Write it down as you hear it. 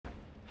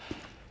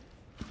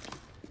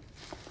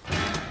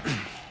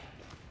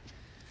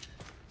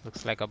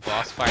Looks like a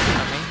boss fight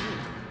coming.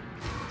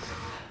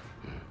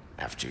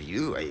 After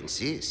you, I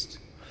insist.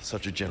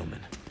 Such a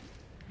gentleman.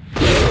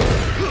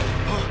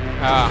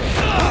 Ah,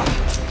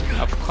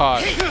 of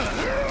course.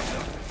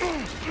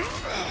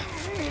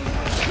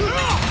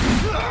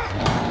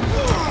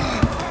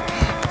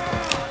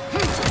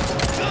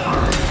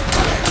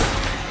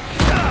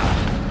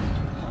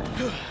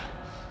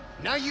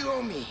 Now you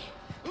owe me.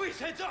 Luis,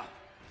 heads up!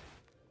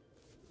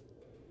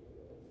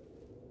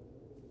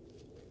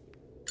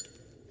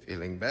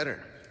 Feeling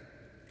better.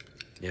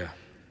 Yeah.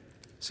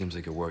 Seems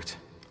like it worked.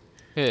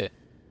 Yeah.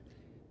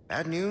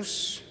 Bad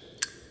news.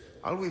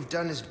 All we've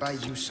done is buy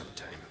you some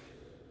time.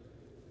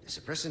 The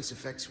suppressant's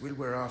effects will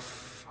wear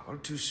off all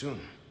too soon.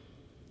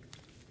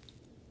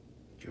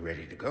 You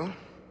ready to go?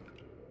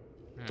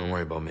 Don't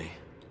worry about me.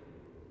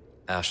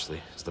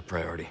 Ashley is the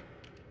priority.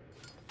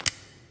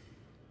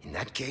 In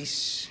that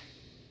case,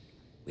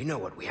 we know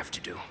what we have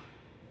to do.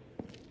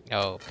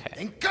 Okay.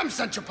 Then come,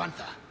 Sancho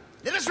Panza.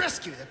 Let us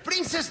rescue the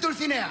Princess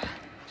Dulcinea.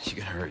 You're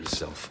gonna hurt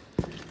yourself.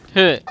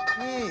 Hey,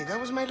 that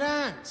was my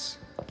lance.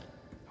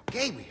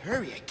 Okay, we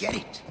hurry, I get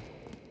it.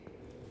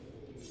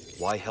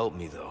 Why help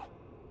me, though?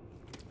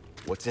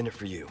 What's in it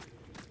for you?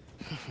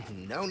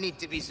 No need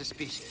to be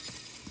suspicious.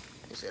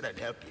 I said I'd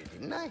help you,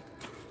 didn't I?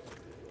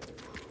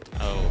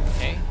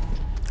 Okay.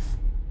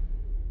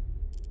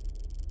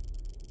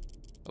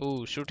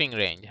 Ooh, shooting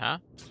range, huh?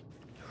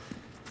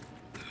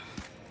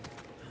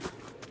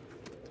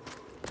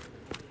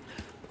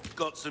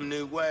 Got some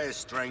new wares,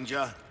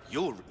 stranger.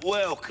 You're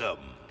welcome.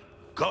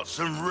 Got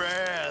some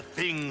rare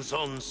things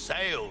on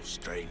sale,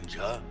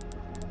 stranger.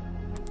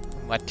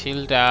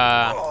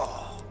 Matilda.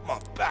 Oh, my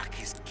back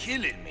is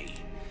killing me.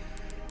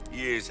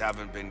 Years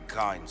haven't been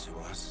kind to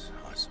us,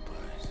 I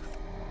suppose.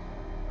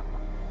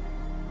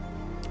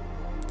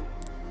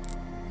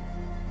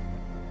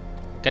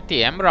 Get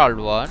the emerald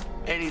one.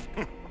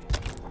 Anything?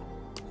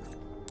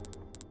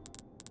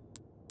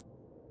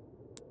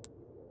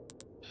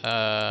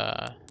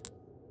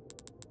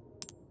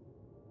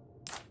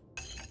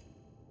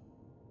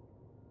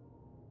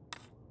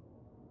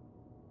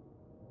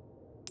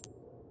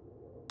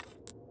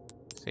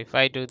 So if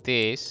I do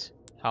this,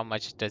 how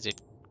much does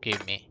it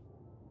give me?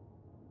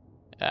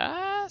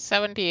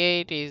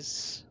 78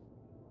 is...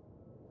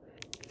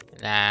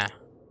 Nah.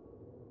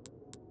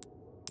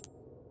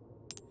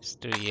 Let's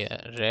do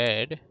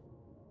red.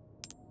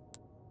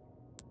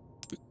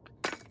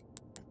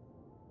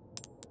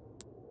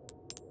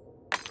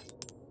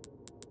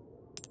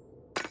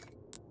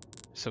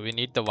 So we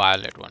need the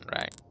violet one,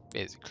 right?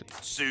 Basically.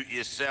 Suit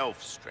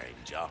yourself,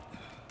 stranger.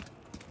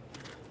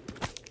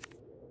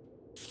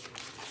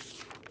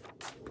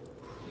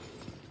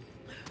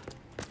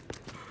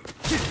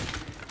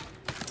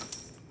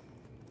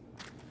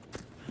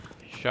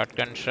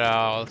 Shotgun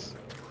shells.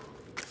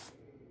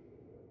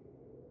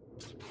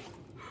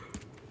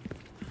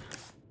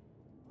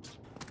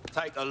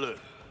 Take a look.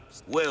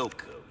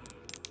 Welcome.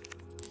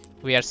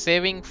 We are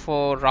saving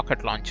for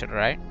rocket launcher,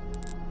 right?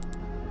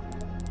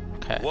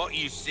 Okay. What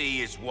you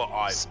see is what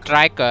I've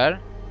Striker.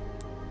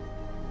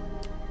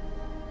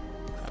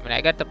 I mean,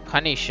 I got the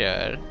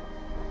Punisher.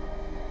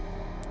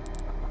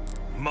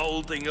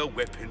 molding a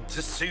weapon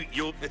to suit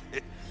your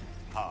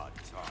hard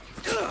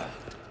time.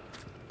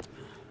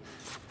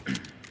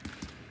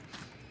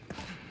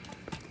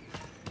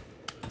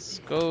 Let's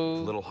go.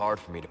 A little hard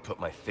for me to put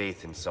my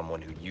faith in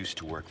someone who used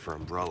to work for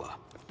Umbrella.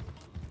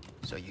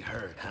 So you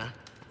heard, huh?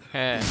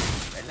 Yeah.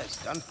 Well,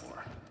 that's done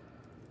for.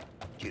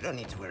 You don't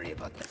need to worry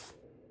about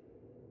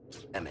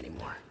them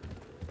anymore.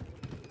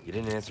 You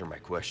didn't answer my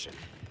question.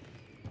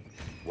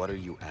 What are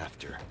you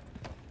after?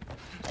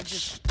 I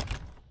just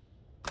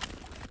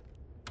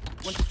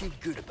want to feel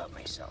good about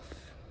myself.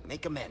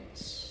 Make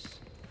amends.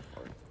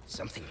 Or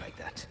something like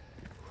that.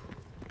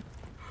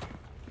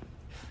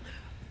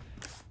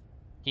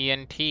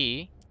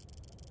 TNT.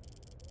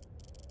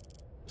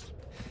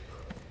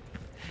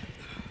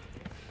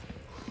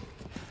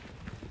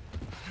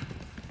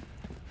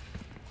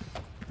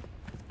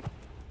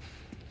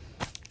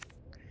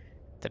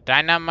 The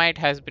dynamite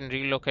has been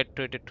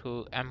relocated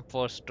to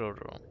M4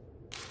 storeroom.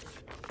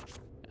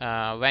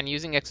 When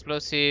using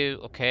explosive,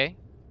 okay.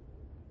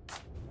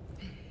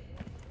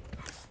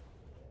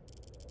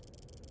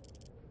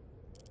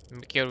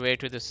 Make your way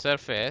to the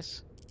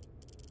surface.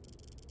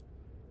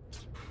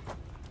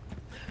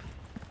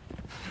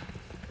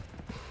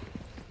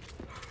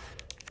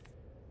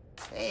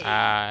 Hey,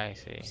 I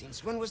see.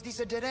 since when was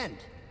this a dead end?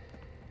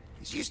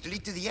 This used to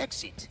lead to the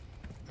exit.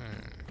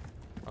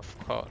 Of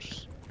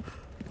course.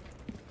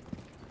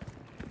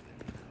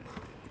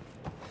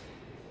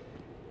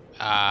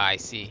 I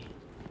see.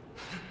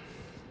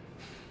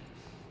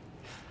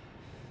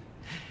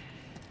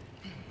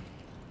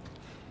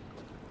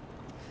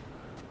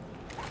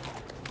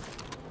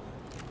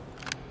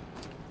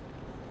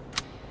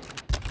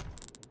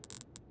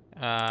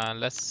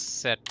 Let's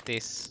set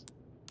this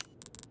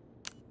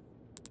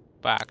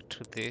back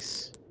to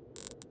this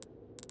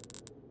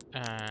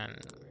and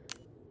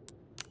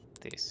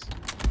this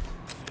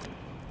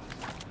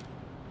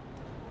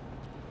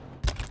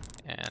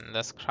and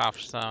Let's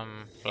craft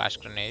some flash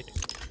grenade.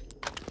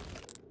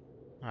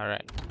 All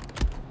right.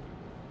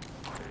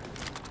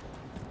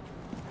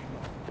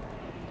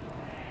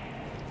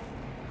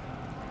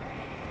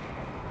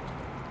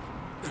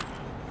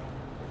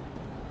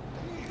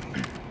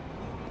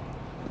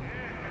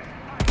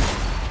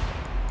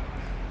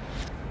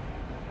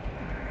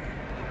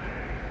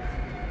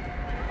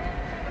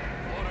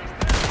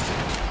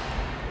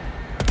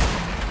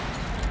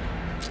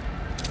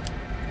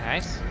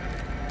 Nice.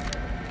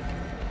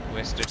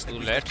 Wasted 2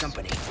 leads.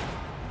 Company.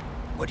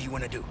 What do you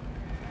want to do?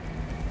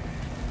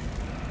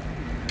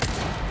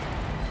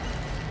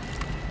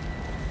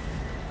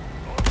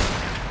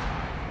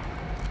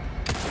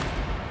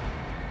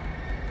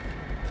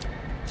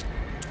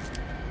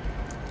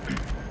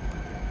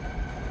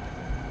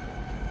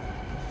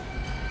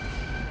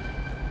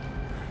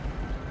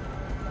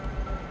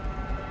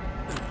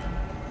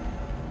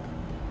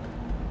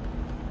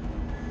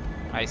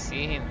 I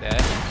see him there.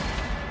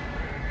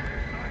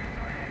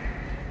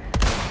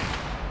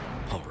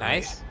 All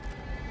right. Nice.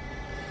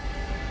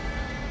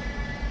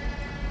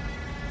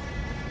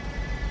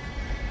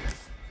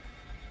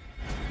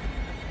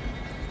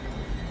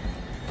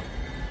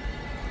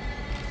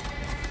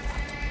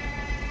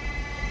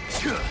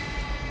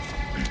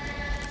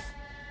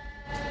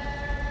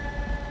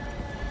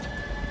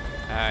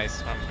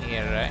 It's from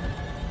here, right?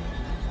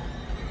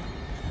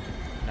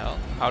 No.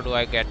 How do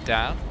I get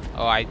down?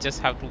 Oh, I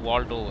just have to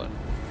vault over.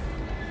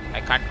 I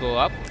can't go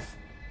up.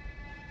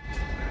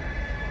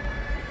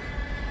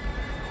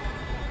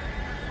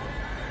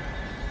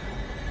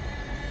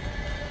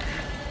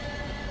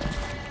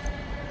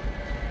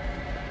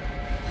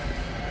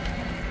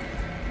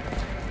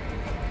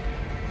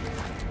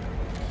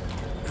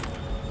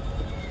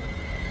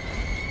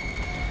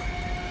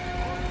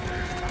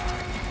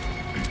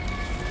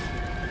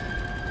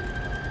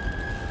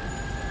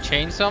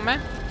 Chainsaw man?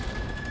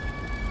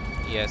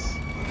 Yes.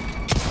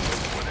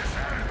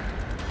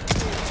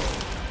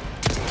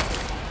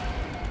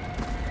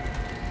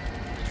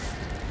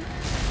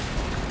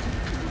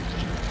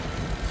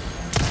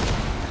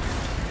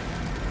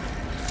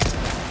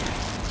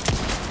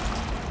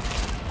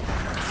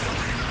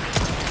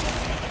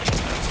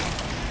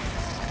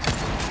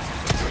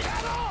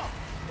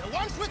 The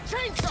ones with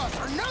chainsaws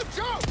are no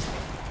joke!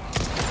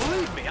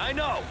 Believe me, I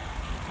know.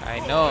 I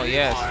know,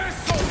 yes.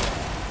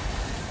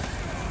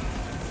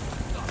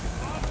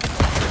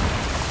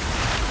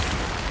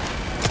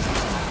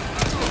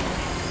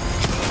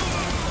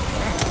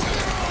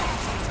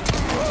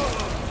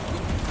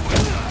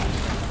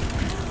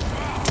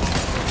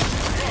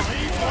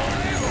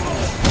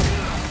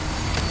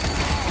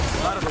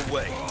 Out of the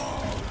way.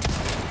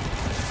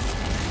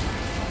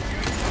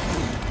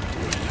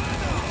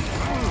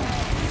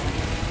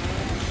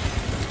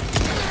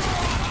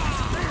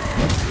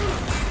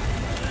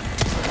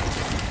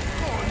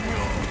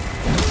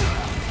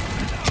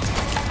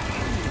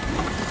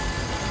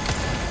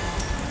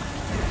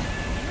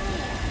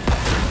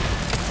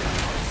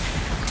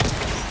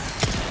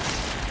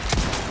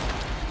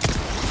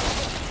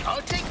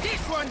 I'll take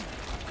this one!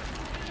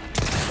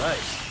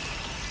 Nice.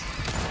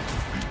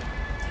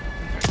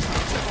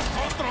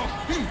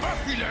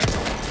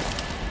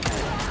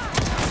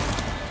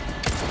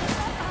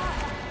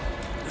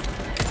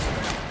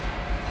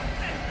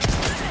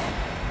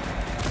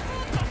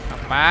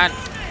 Come on.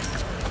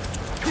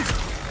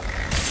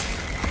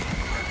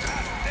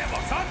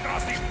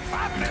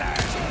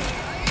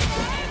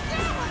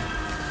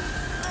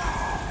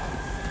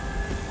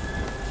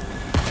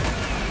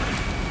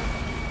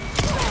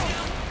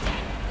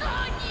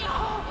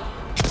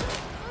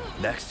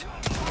 Next.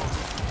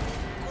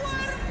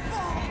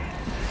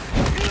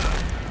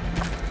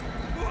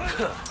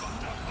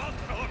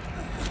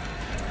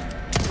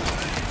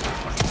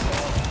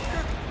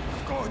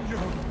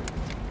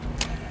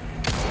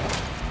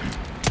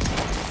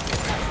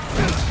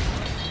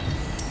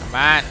 Come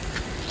on.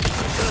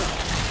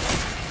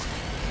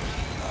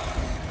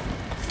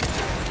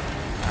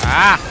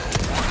 Ah!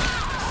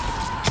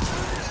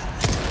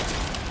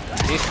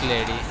 This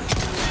lady.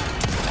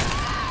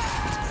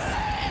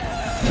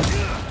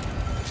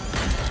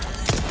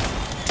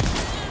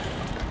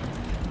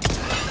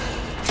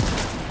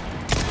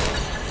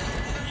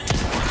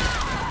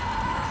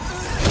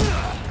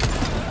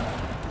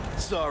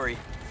 Sorry,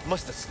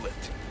 must have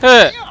slipped.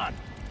 Huh.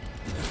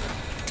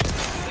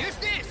 Use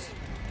this!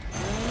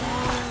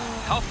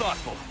 How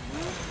thoughtful.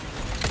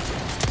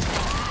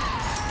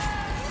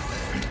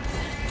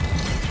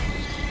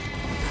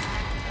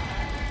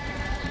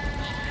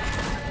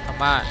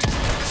 Come on.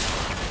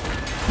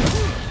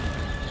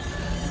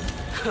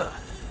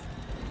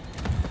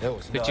 That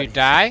was Did you naughty.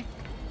 die?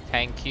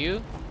 Thank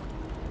you.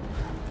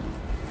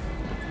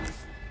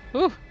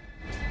 Whew.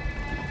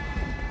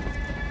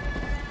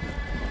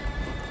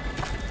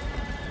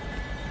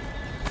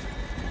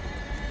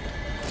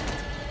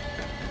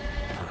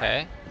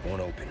 Okay,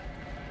 Won't open.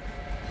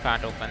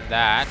 can't open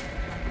that.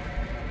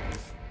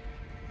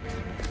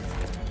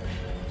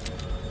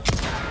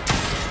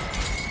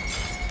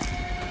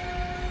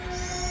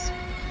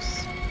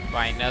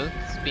 Spinal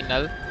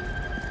spinel.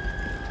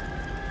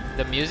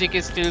 The music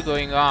is still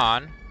going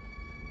on.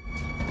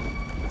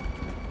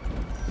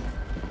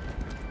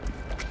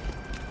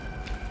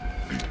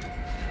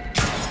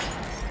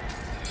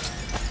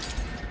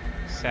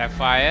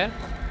 Sapphire.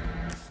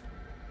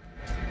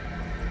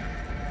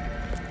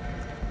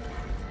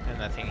 And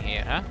nothing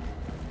here, huh?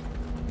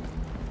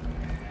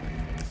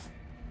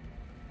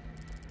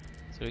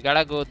 So we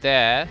gotta go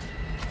there.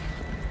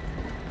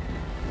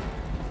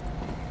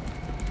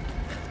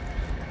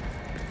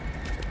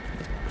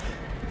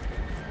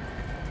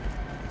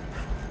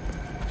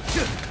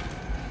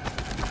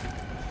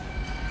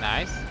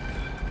 Nice.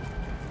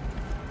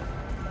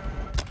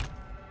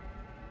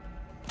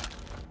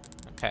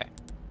 Okay.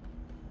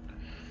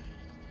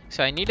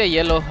 So I need a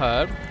yellow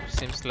herb,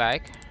 seems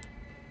like.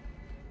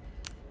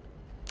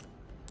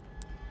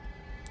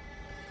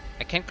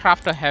 I can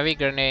craft a heavy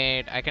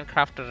grenade. I can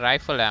craft a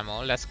rifle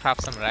ammo. Let's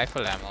craft some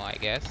rifle ammo, I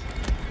guess.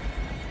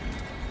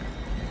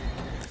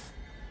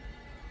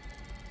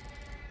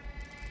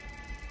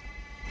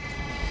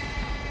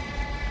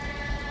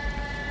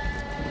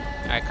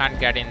 I can't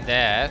get in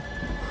there.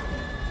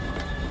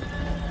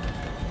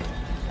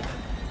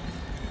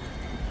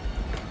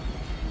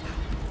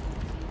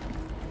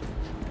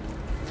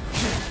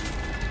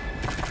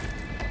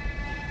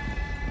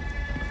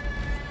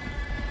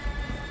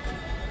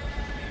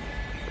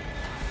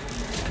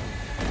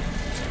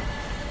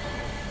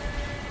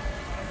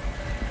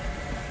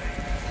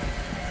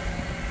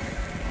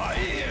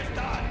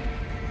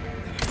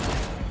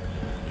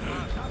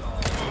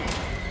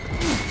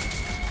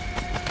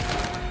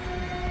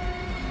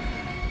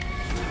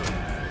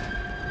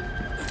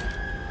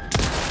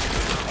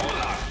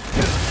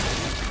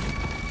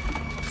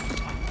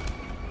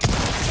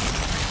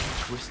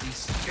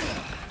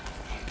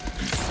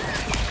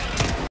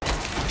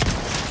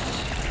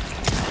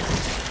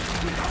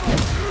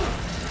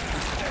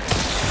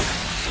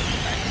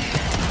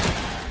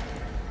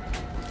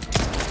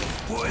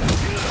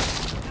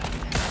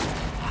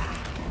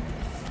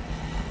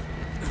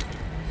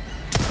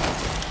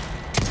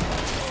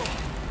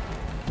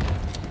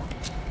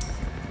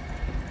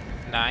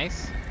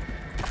 Nice.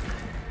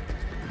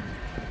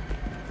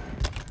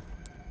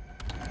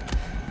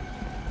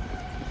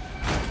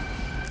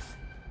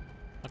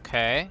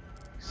 Okay,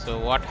 so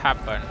what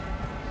happened?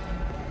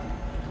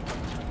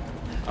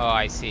 Oh,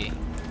 I see.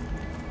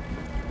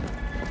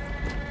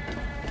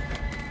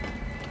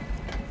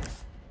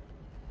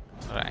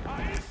 Right.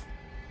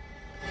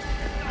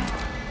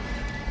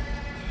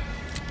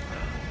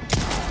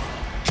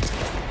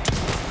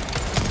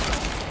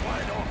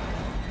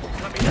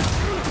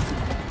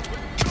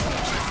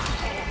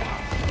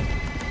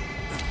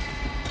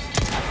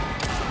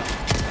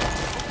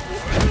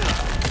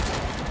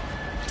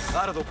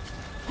 Out of the...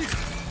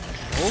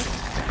 Oh.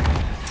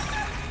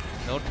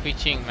 No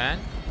twitching, man.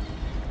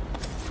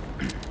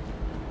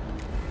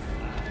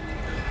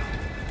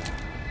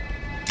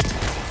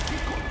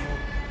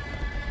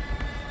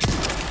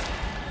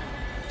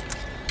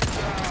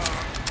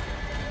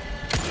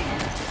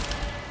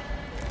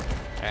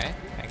 Okay,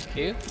 thank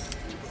you.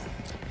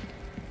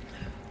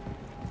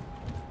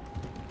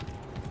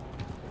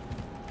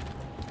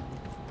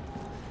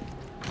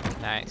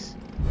 Nice.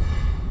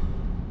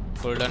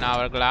 Golden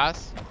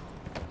hourglass.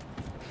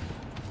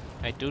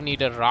 I do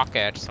need a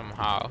rocket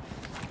somehow.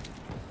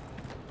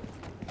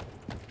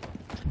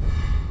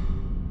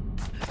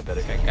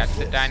 Okay, got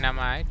the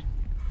dynamite.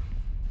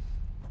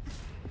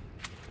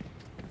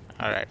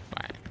 Alright,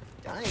 fine.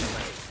 Dynamite,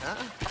 huh?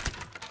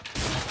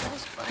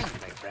 That's fine,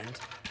 my friend.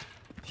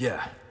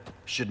 Yeah,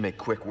 should make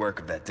quick work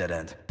of that dead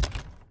end.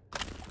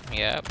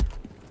 Yep.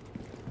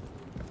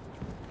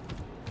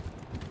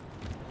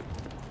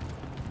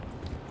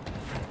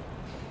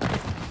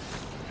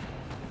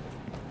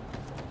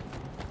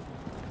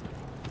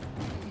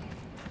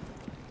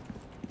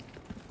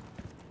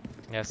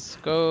 Let's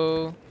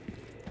go.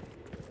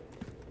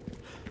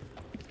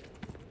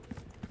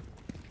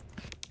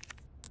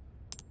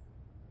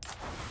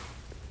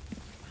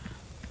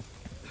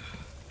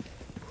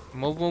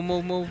 Move, move,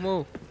 move, move,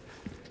 move.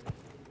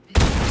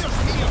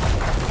 Just here.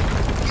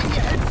 Give you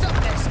heads up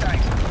next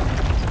time.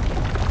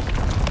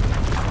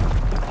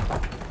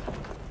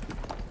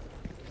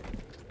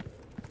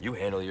 You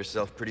handle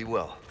yourself pretty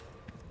well.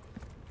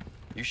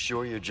 You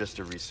sure you're just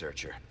a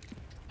researcher?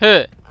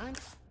 Huh. I'm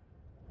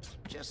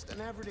just an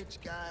average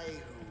guy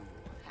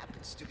who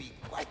happens to be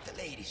quite the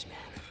ladies' man.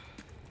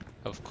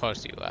 Of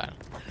course you are.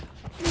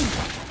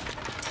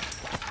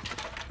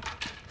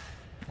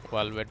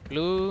 Velvet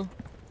blue.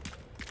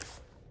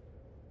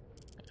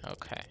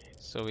 Okay,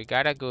 so we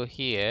gotta go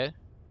here.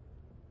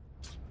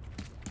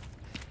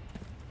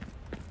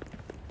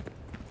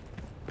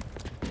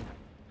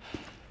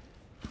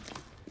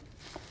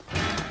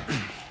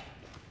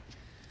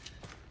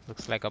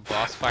 Looks like a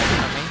boss fight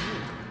coming.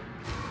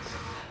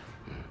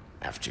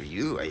 After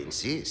you, I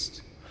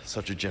insist.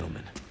 Such a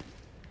gentleman.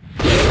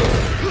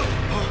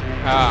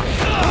 Ah,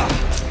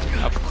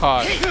 of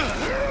course.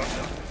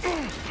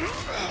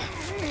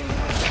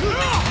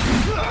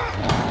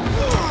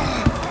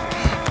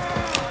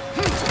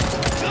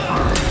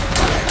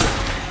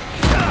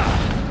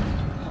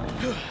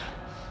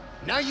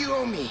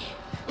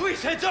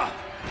 His head's up!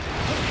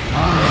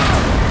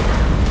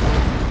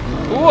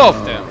 Two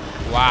of them.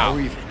 Wow.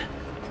 Even.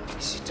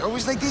 Is it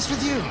always like this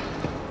with you?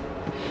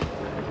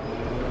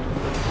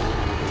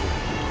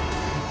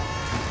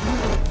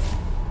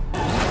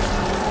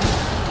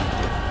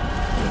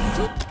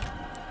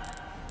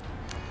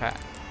 Okay.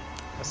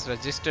 Let's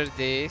register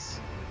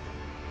this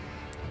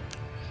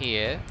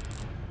here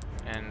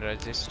and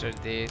register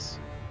this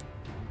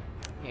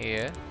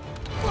here.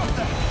 What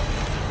the?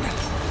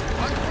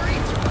 One for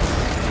each.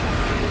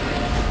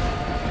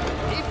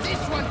 Give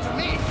this one to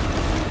me.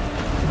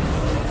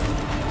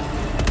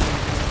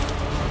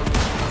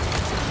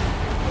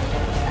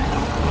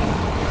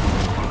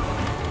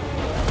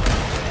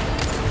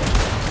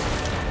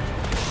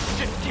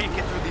 Shit, can't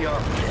get through the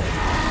armor.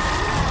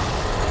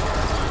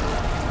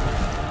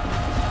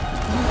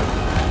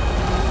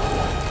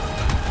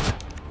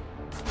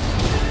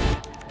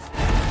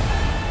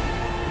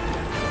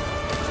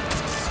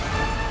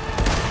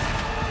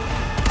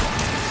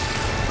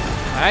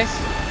 Nice.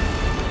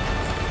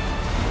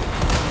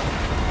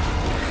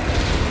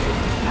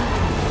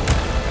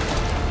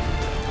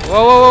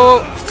 Whoa, whoa, whoa,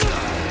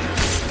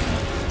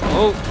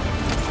 whoa. Oh.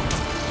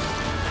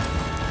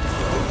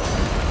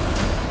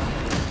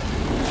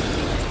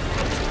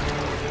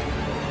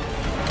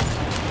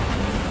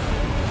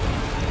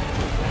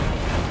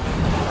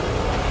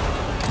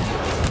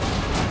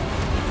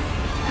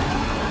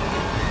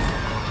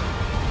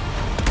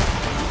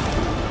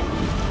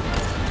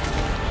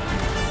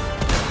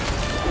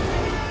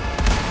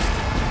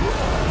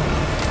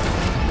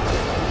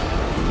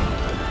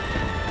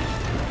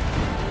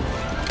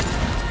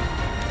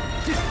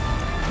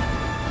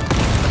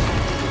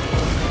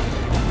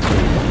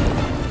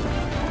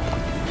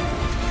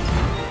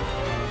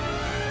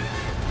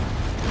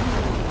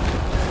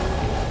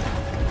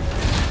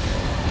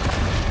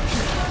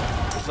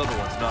 This other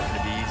one's not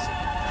gonna be easy.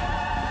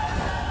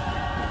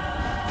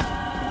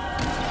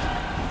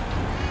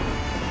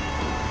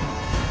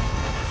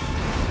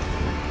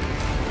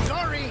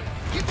 Sorry.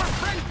 Keep our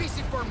friend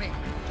busy for me.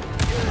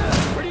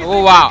 Where do you Oh,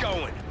 think wow. you're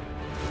going?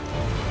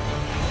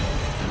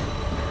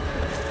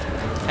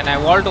 Can I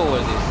vault over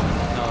this?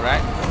 No,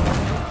 right?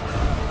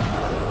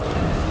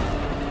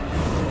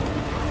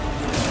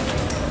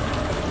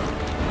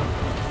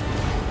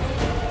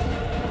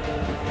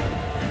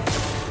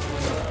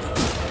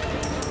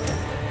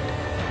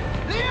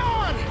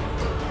 Leon!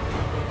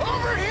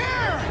 Over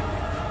here!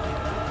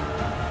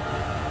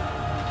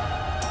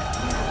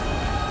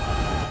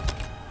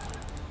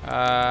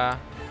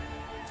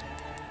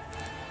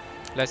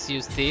 Let's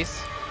use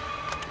this.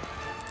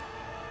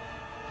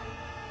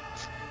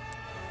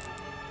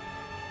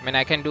 I mean,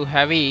 I can do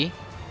heavy.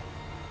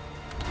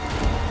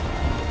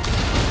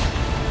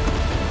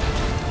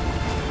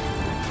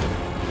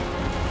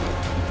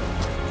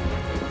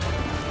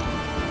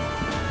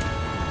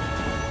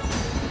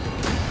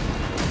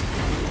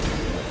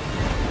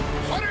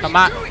 What are Come you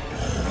on. doing?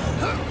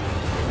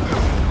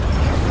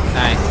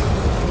 Nice.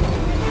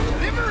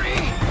 Delivery!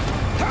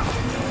 Huh.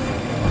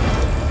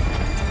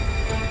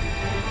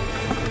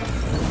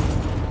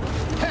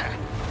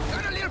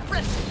 Got a little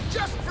present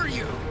just for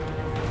you.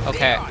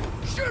 Okay. Leon,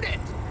 shoot it!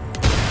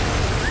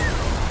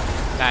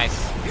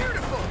 Nice.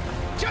 Beautiful!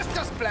 Just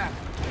as planned.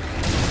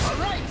 All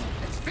right,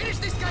 let's finish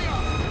this guy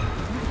off.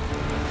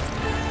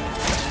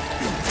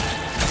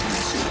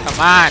 Come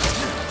on.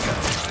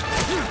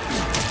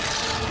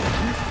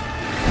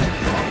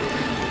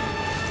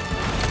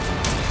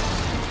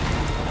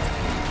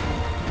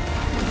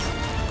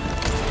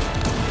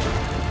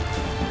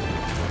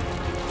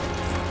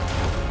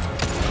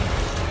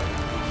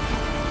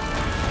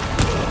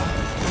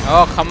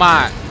 Oh, come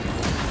on.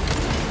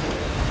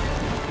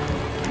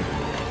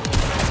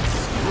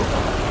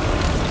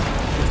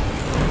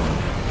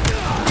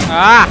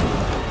 Ah!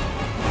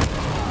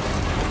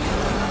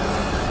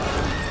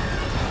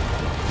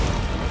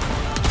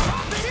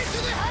 Pop it into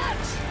the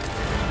hatch!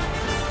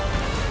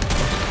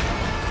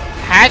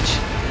 Hatch?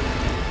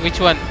 Which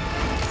one?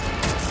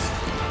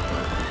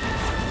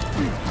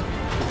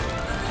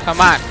 Come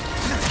on.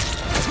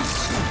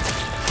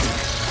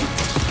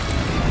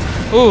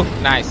 Ooh,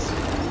 nice.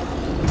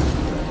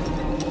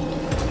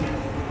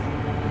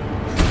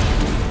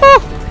 Woo!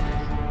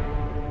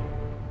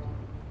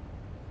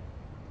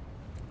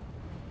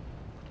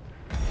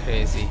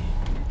 Crazy.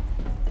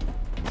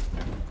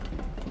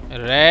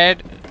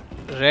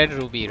 Red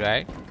ruby,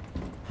 right?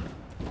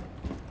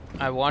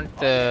 I want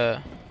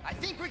the... I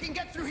think we can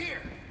get through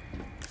here.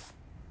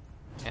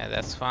 Yeah,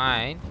 that's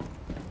fine.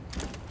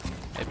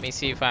 Let me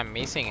see if I'm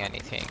missing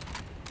anything.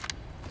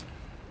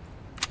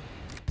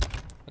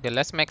 Okay,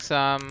 let's make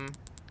some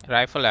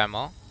rifle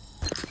ammo.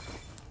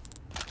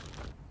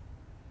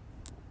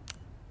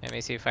 Let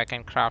me see if I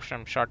can craft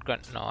some shotgun.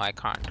 No, I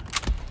can't.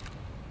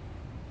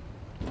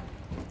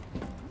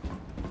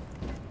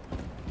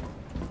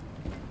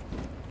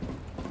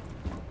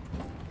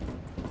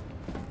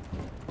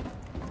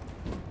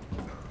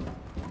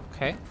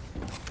 Okay.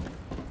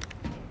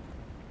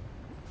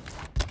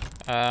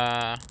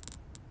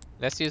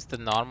 Let's use the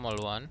normal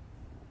one.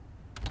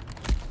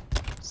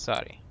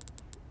 Sorry.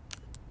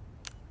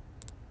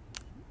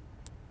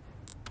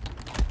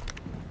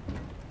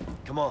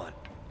 Come on.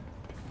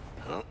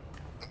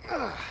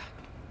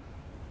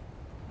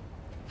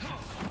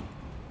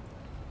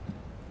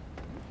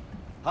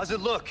 How's it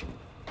look?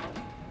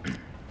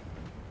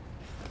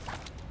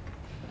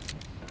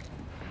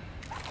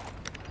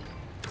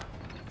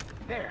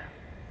 There.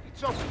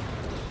 It's open.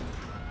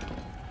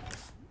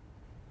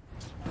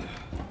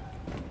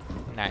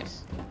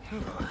 Nice.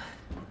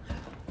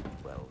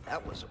 Well,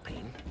 that was a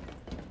pain.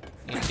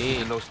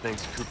 Indeed. And those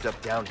things cooped up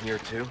down here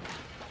too?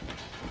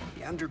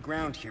 The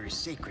underground here is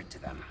sacred to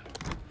them.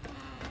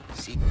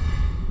 See,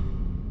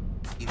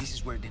 this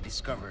is where they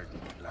discovered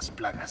Las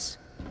Plagas,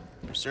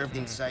 preserved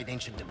inside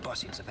ancient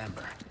deposits of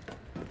amber.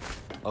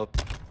 Oh.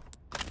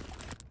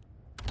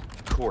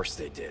 Of course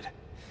they did.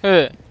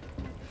 Huh.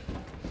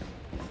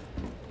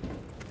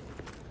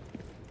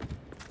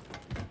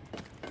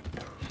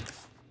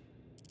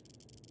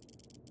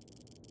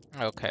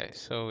 Okay,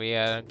 so we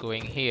are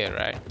going here,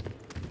 right?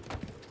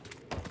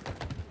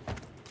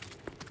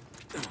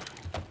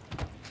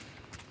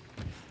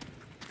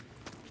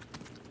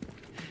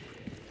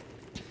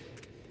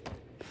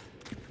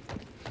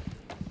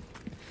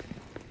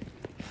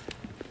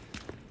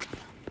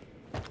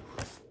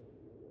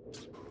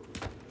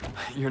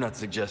 You're not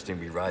suggesting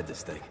we ride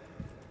this thing?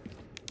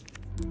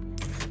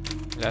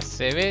 Let's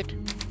save it.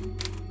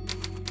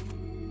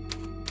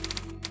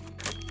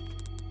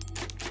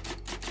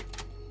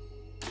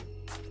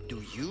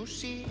 Do you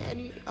see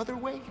any other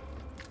way?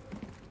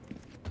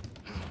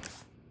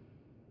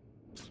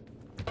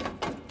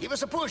 Give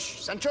us a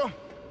push, Sancho.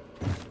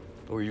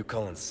 Who are you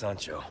calling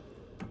Sancho?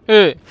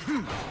 Huh.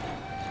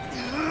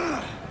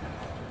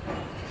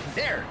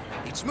 There,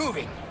 it's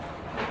moving.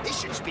 This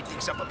should speed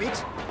things up a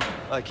bit.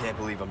 I can't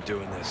believe I'm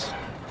doing this.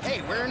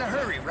 Hey, we're in a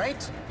hurry,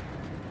 right?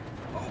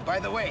 Oh, by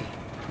the way,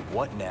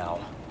 What now?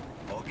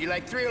 hope you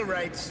like thrill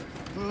rides.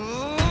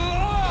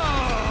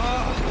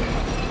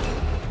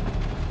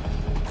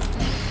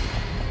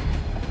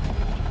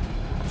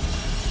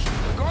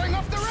 We're going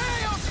off the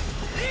rails!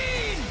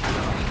 Lean!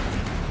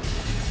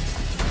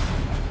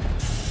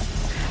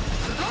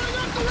 We're going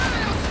off the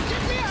rails!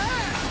 Give me a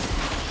hand!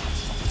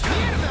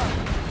 Mierda!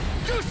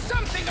 Do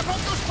something about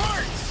those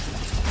parts!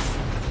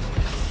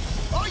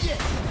 Oh yeah!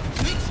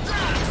 It's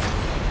fast!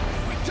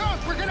 If we don't,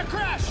 we're gonna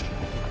crash!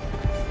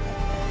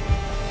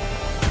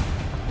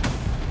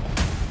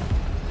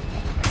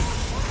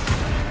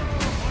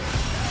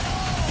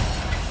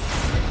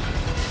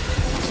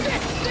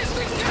 Shit! This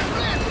thing's gonna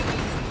flip!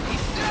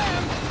 It's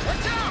them!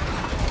 Watch out!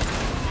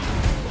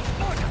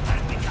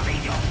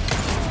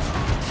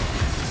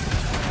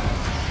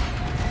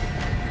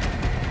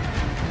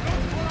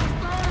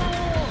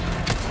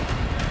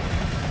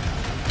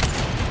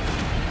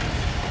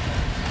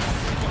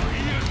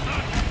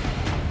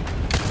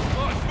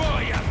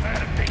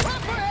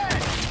 Up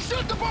ahead!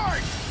 Shoot the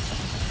board!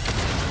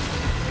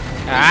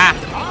 Ah,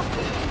 Off!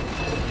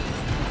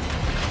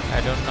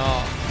 I don't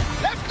know.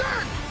 Left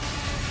turn!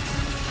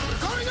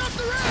 We're going off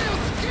the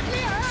rails! Give me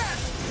a hand!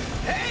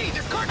 Hey,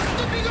 the cart's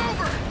tipping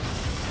over!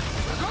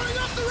 We're going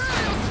off the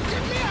rails!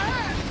 Give me a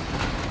hand!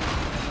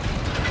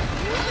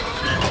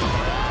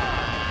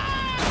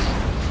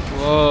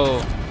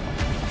 Whoa.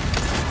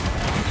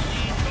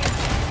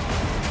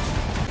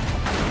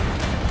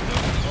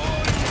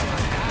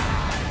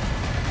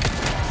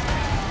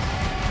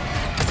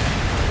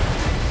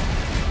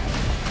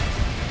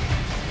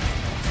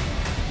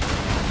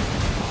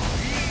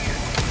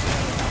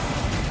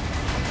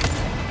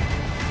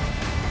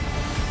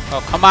 Oh,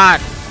 come on.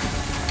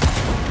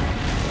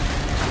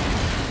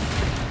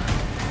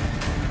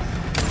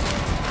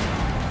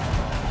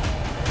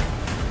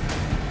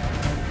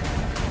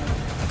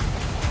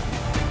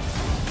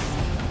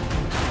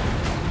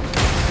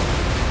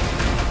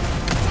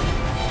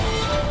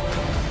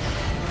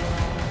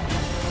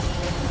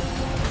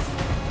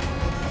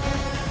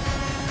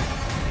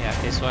 Yeah,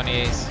 this one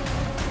is.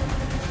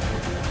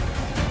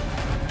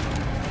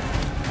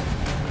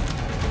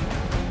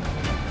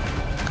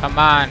 Come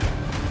on.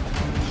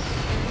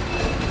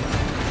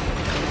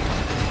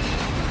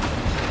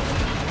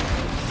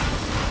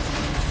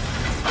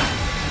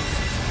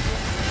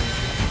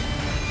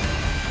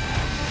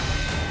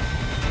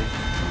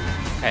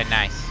 Okay,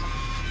 nice.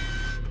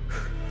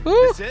 Woo!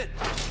 That's it?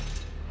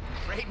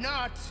 Afraid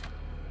not.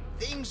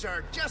 Things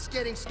are just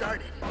getting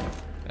started.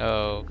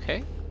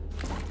 Okay.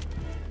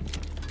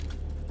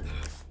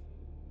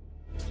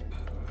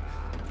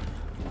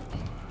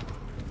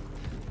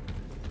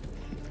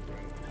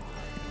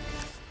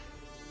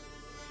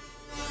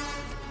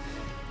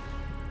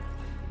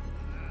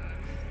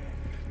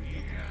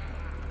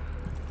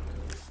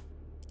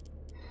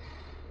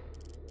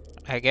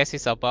 I guess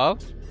it's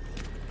above.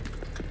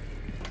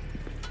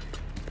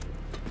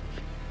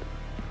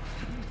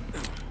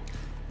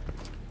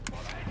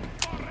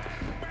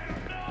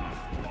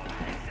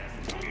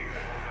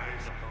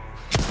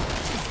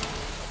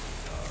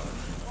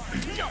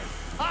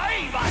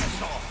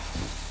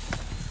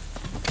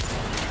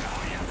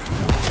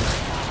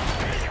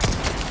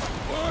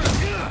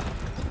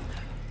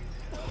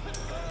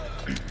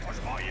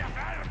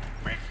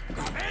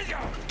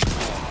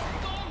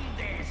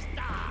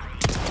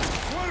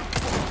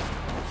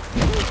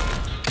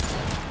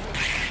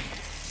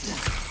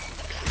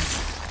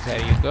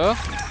 go.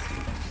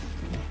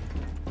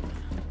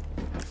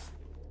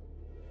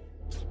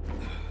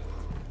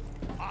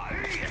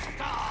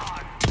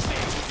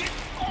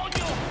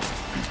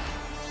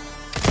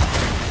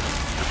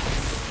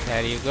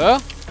 There you go.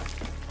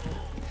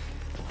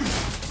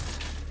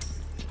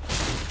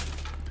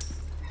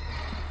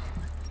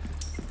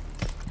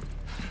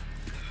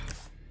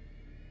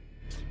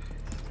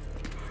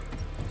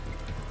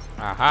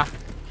 Aha.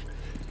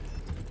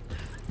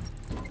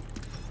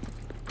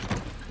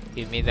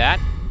 Give me that.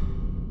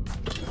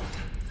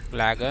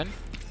 Flagon.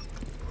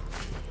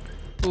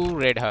 Ooh,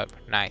 red herb.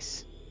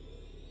 Nice.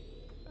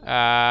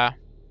 I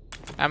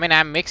mean,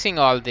 I'm mixing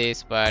all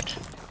this, but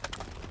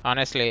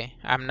honestly,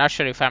 I'm not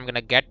sure if I'm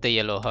gonna get the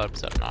yellow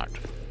herbs or not.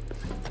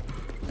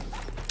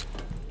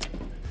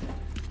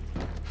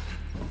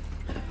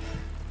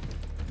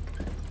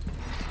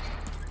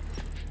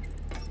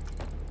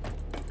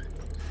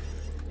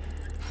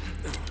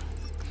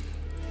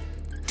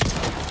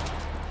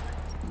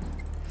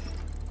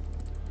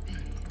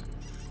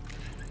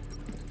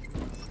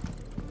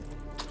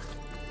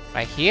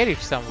 I hear it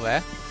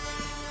somewhere.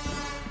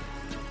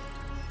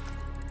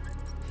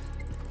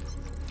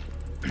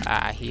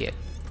 Ah, here.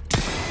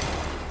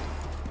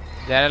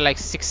 There are like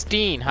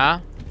 16, huh?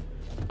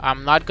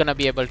 I'm not gonna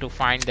be able to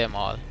find them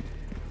all.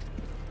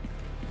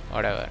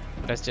 Whatever.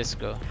 Let's just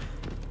go.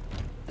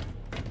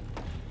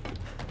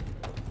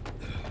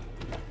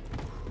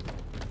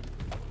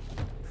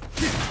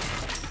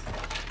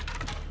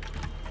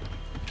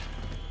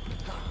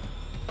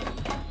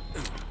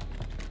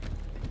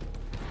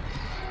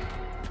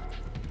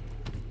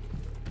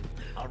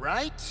 All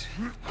right,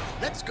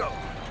 let's go.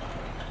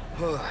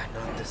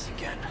 Not this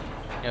again.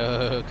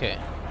 Okay.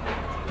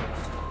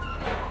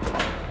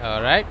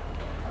 All right.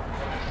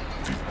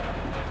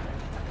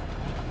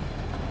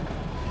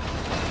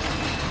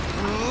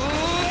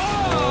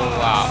 Oh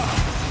wow.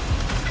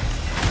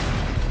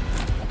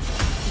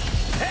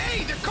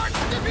 Hey, the cart's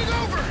tipping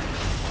over!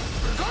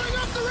 We're going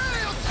off the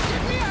rails!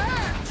 Give me a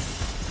hand!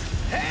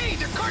 Hey,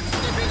 the cart's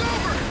tipping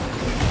over!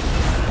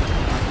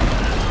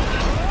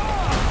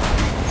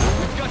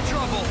 We've got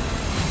trouble!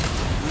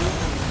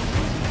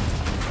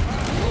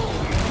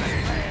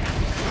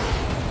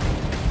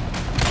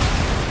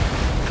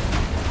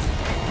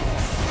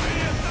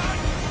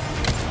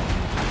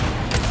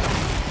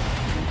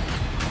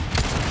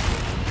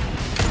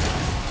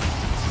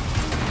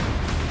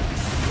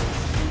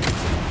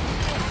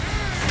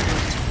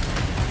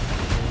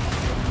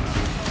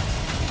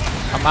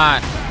 Come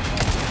on.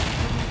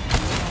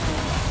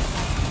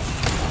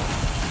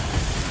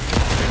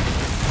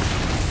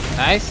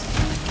 Nice.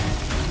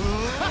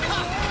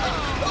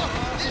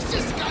 This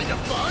is kind of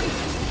fun!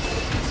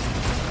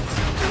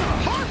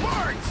 Hard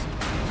parts!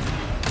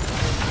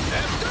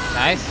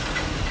 Nice.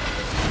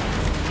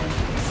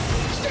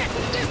 Shit!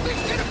 This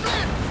thing's gonna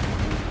flip!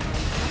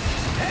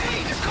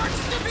 Hey, the cart's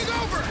tipping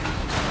over!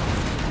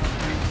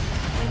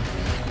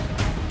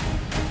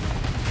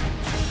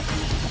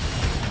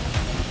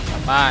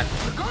 Come on.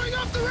 We're going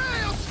off the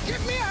rails!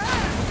 Give me a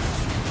hand!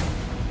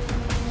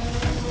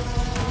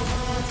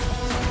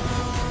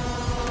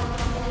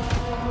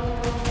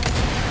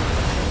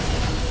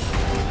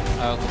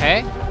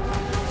 Okay.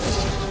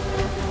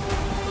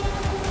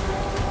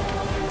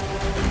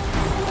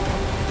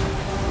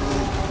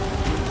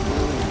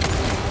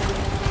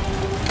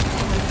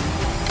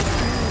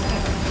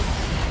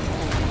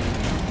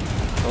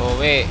 Go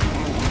away.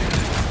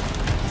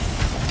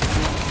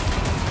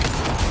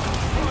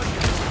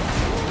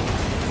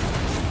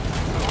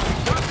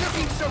 Not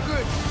looking so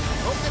good.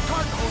 Hope the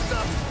cart holds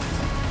up.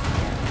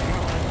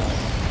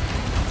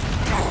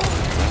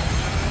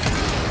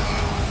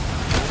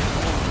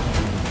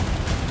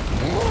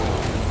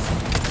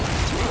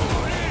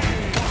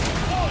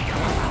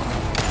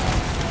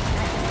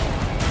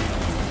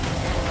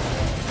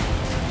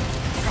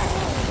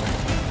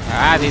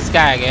 Ah, this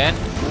guy again.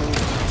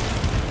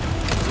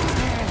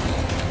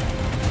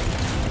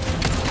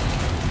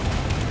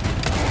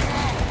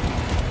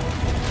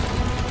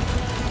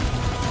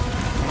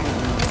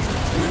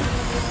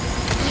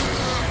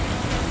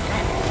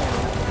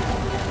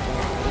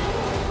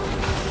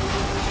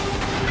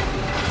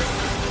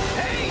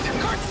 Hey, the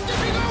cart's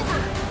tipping over!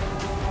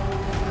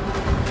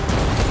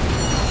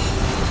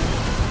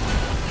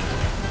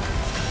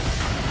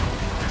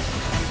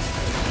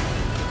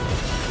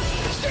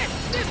 Shit!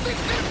 This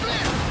thing's gonna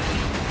flip!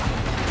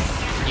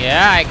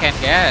 Yeah, I can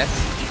guess.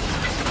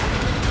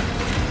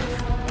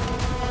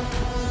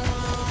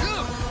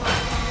 Look!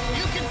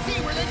 You can see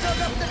where they dug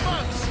up the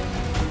bunks!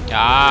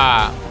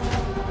 Ah.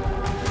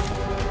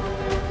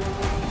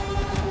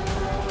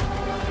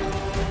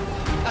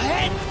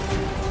 Ahead!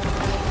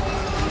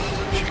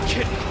 You're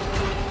kidding!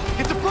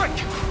 Hit the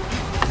brake!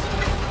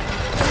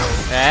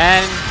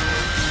 Then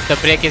the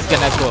brake is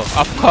gonna go,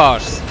 of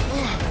course.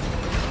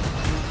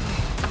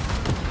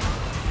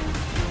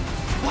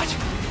 What?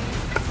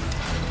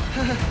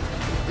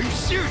 Are you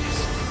serious?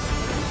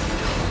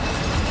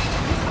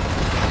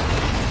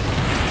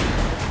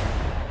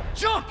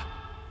 Jump!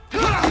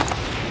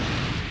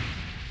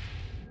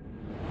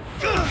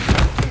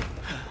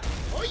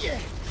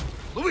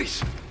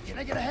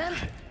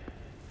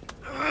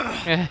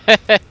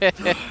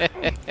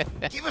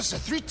 Give us a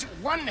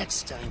 3-2-1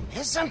 next time,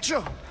 eh,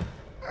 Sancho?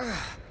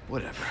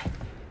 Whatever.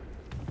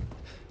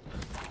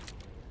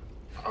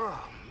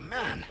 Oh,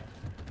 man.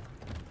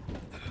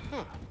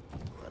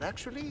 But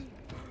actually,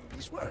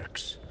 this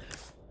works.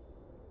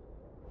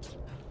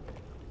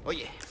 Oh,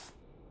 yeah.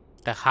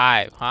 The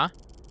Hive, huh?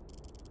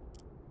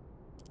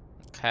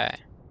 Okay.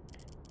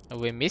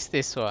 We missed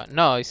this one.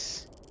 No,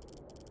 it's...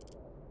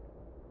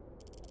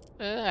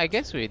 I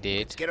guess we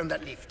did. Let's get on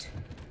that lift.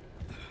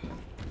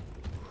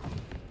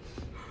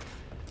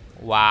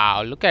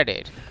 Wow, look at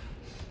it.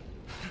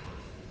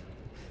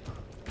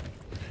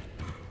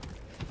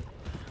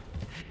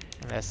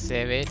 Let's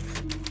save it.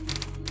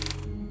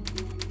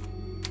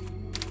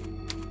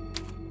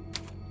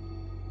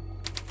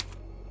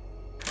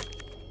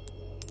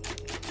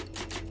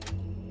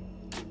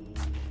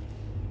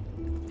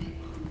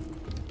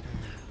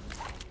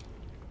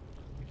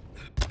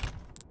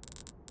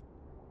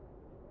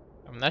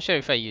 I'm not sure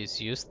if I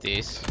use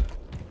this.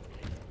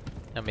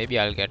 Now maybe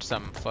I'll get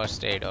some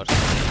first aid or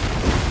something.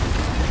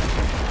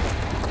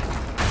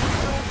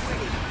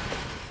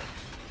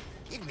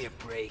 Give me a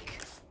break.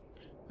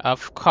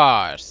 Of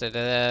course.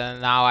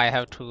 Now I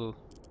have to...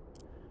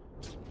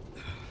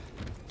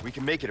 We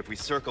can make it if we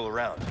circle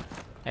around.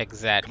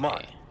 Exactly. Come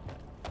on.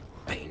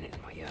 Pain in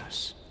my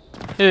ass.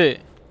 Hey.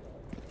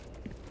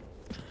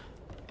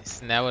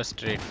 It's never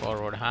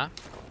straightforward, huh?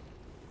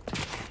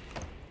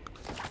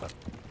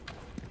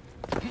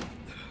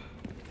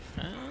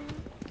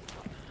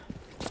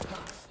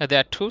 There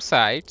are two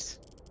sides.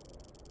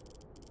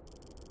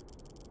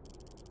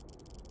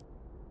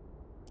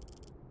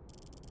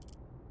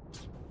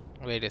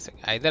 Wait a sec.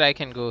 Either I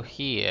can go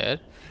here,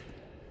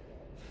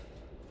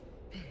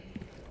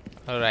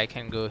 or I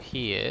can go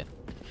here.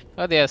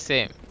 Oh, they are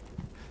same.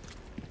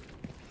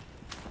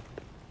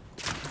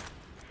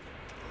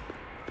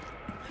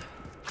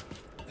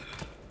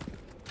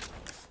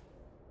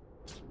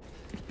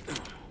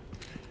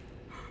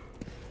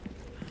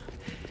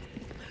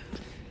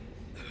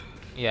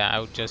 Yeah, I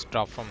would just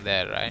drop from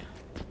there, right?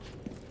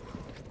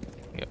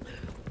 Yep.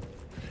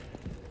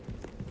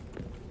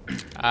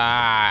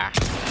 Ah.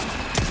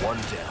 One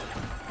down.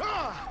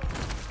 Ah,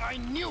 I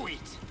knew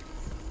it.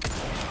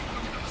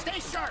 Stay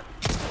sharp.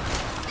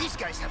 These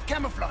guys have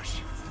camouflage.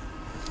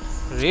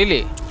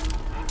 Really?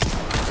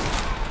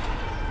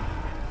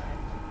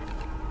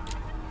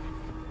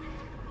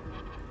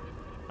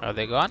 Are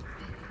they gone?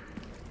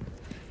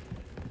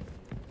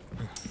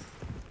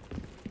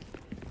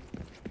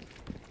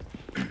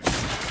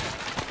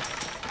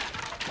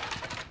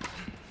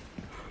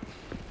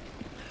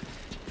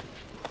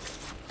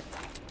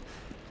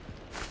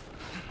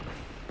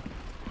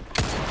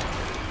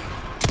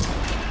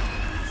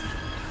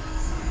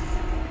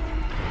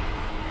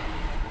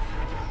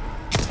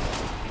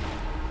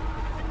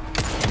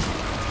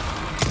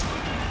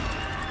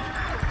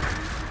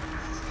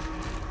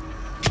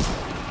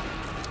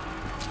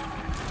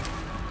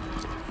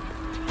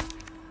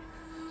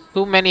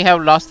 Too many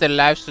have lost their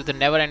lives to the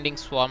never-ending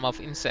swarm of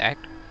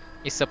insects.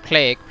 It's a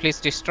plague. Please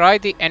destroy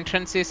the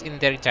entrances in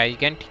their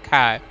gigantic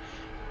hive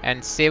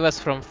and save us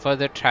from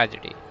further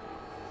tragedy.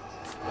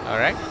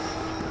 Alright,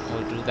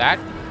 we'll do that.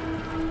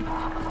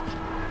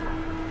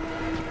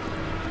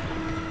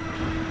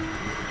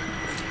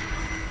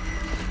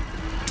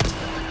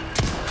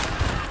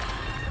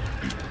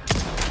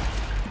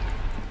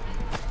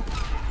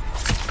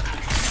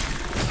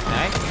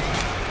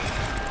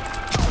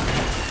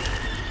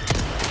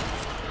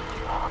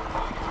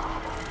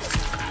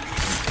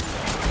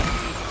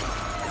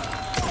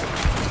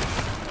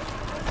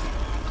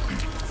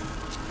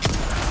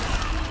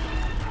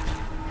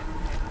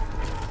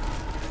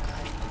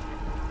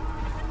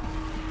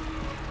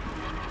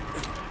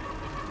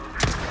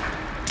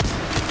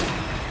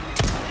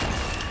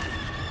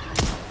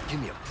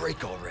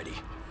 Break already.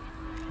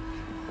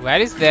 Where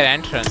is their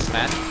entrance,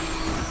 man?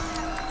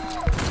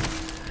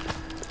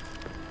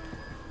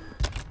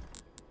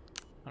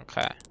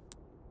 Okay.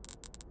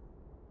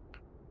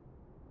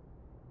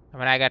 I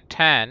mean, I got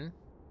 10.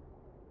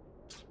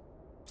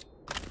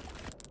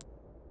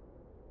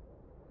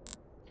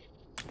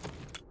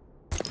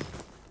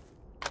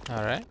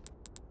 Alright.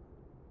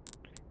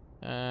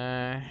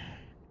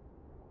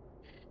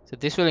 So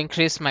this will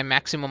increase my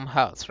maximum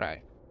health,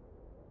 right?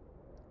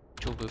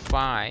 Which will be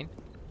fine.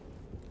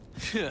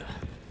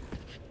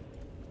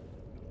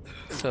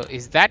 So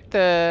is that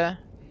the...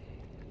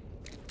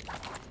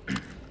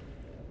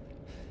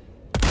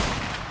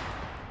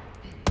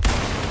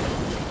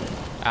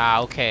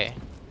 Ah, okay.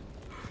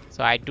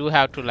 So I do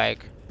have to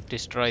like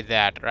destroy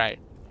that, right?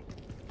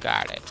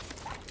 Got it.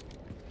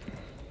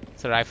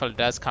 So rifle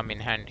does come in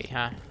handy,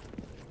 huh?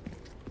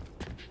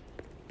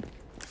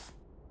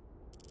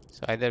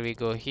 So either we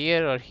go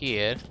here or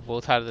here.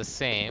 Both are the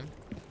same.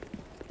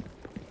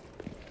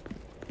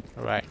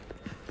 Right.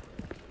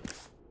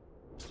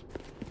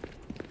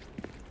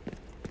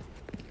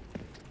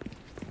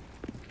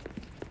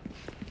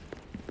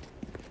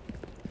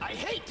 I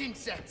hate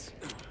insects.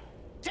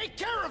 Take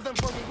care of them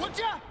for me, would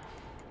ya?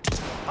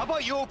 How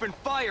about you open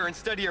fire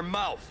instead of your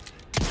mouth?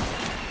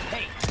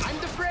 Hey, I'm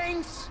the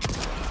brains.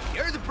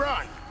 You're the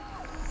brawn.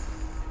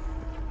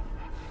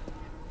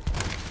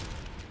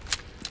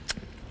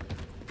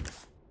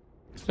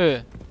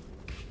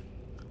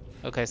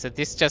 Okay, so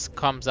this just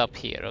comes up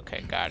here.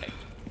 Okay, got it.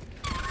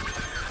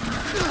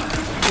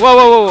 Whoa,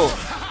 whoa, whoa, whoa.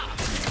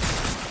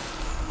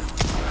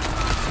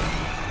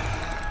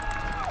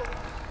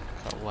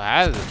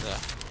 Wow.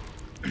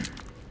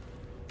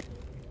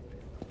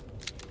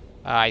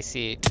 I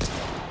see it.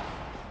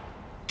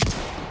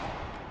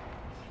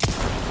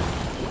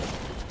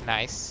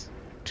 Nice.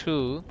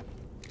 2.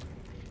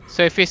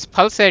 So if it's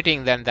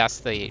pulsating, then that's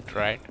the 8,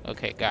 right?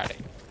 Okay, got it.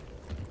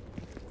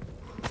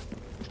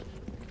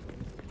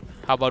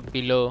 How about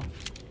below?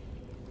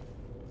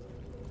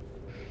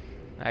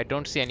 I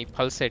don't see any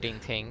pulsating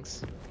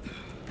things.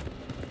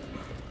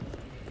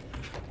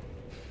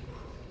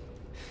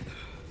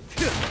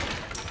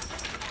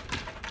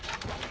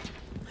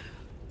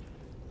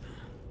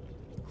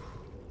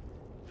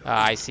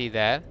 I see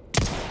that.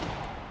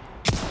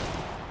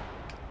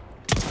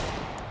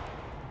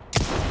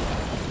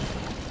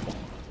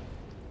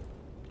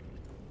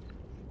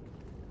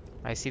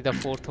 I see the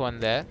 4th one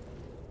there.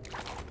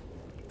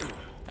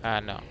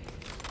 No.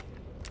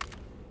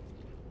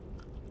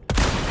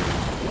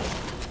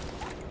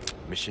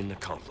 Mission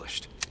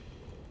accomplished.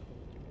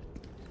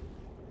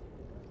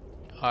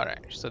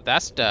 Alright, so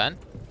that's done.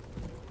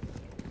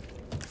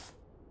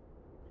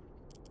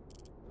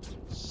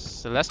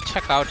 So let's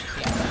check out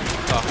here.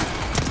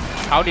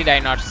 Oh, how did I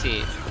not see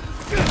it?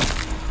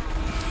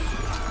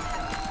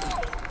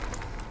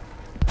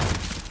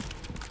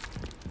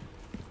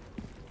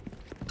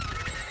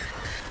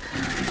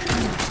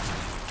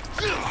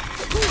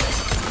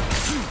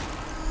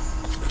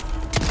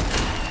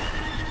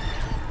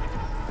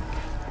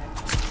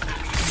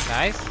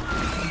 Nice.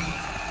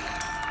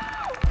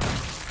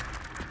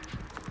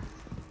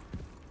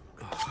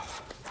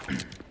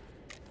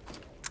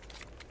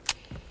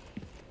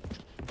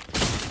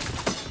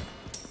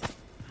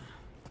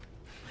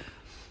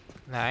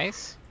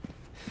 Nice.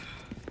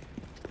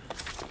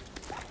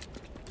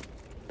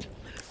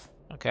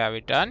 Okay, are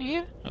we done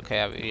here?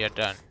 Okay, we are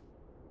done.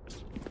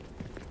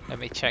 Let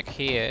me check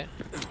here.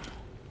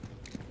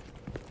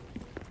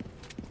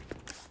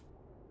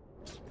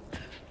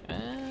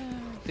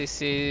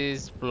 This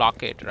is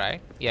blockade, right?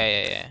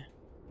 Yeah.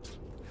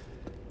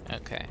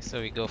 Okay,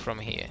 so we go from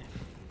here.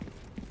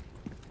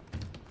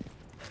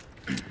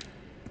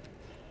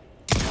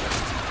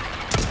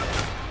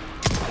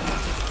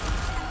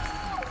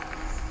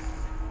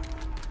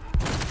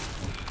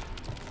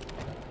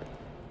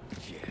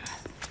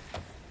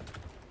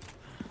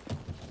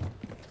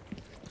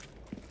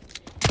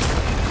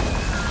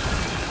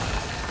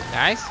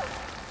 Nice.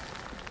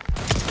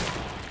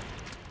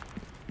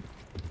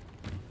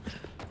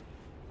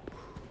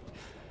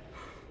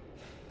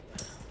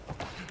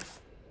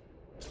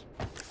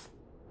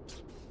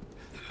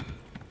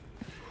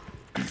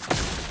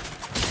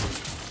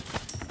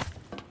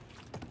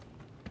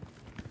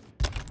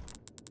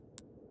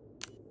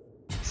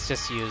 Let's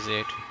just use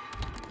it.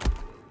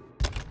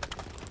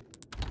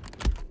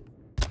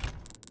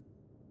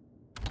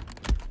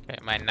 Okay,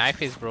 my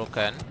knife is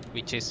broken,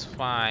 which is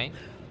fine.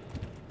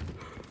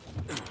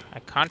 I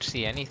can't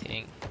see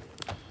anything.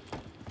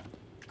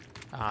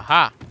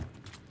 Aha!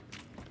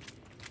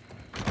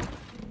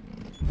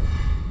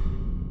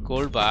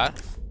 Gold bar.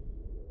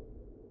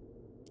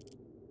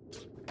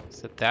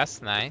 So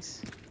that's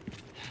nice.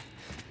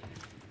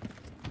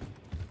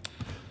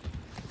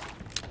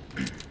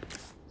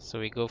 So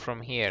we go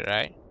from here,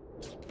 right?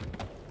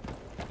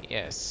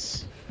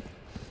 Yes.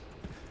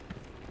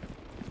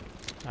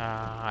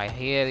 I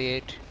hear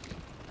it.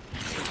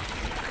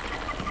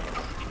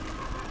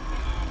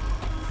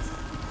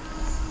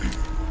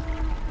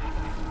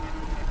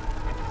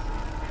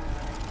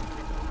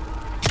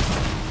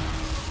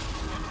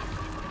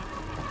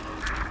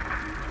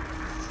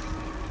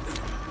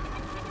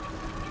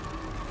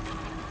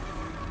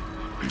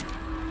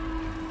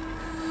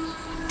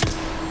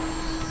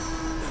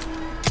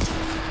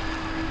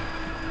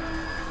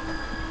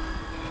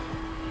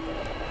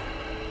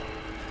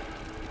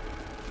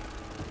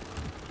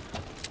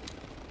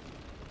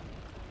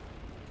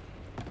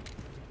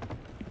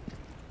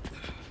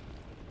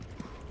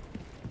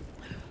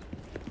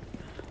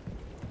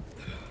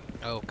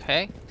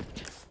 Okay.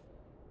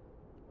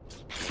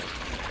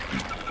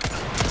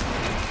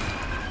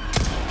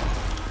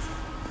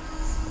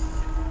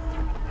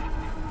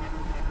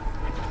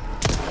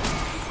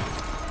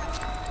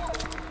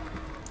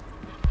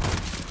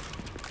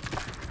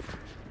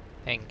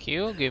 Thank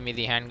you. Give me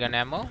the handgun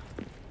ammo.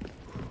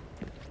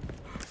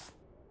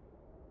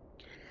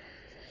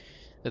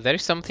 So there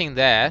is something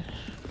there.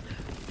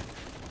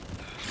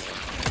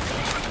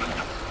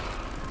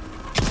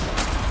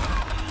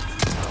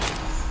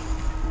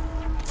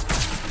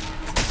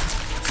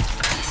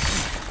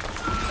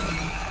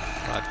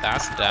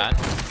 That's done,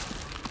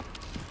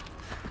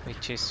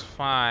 which is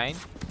fine,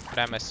 but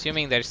I'm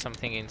assuming there is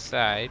something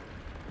inside.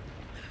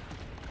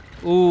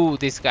 Ooh,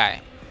 this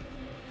guy.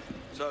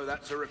 So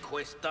that's a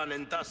request done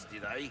and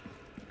dusted, eh?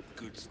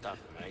 Good stuff,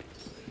 mate.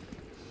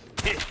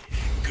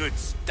 Good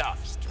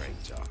stuff,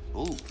 stranger.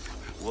 Ooh,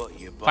 what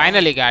you buying?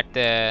 Finally got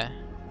the...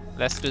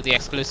 Let's do the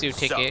exclusive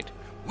ticket. So,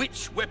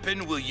 which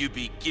weapon will you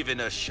be giving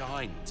a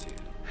shine to?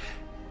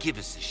 Give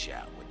us a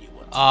shout when you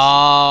want to.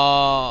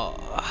 Oh,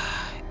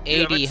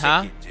 80,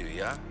 huh? Ticket, do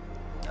ya?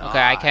 Okay,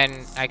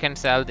 I can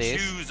sell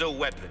this. Choose a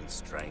weapon,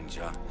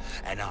 stranger,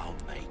 and I'll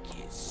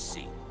make it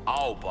sing.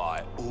 I'll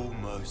buy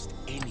almost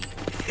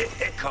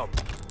anything. Come.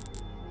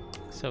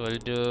 So we'll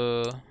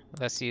do...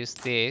 Let's use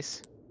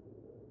this.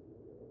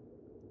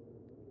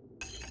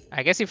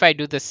 I guess if I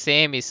do the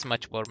same is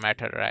much more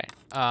matter, right?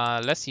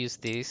 Let's use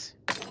this.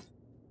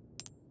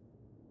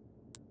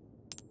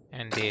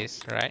 And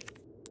this, right?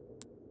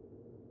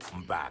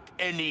 Back.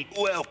 Any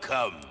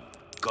welcome.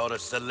 Got a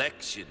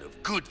selection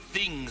of good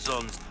things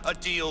on a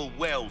deal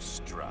well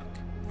struck.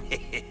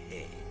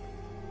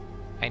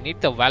 I need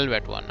the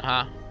velvet one,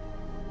 huh?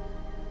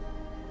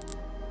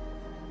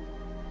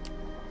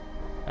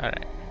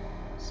 Alright.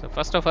 So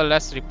first of all,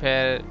 let's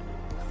repair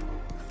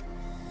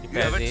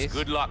this.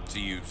 Good luck to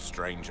you,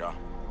 stranger.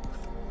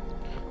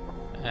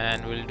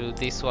 And we'll do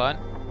this one.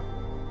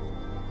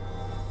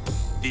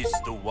 This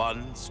the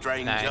one,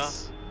 stranger?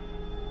 Nice.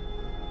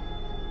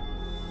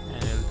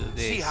 And we'll do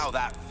this. See how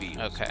that feels,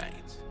 okay.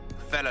 mate. A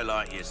fella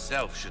like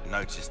yourself should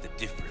notice the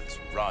difference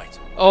right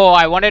away. Oh,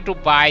 I wanted to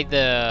buy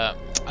the...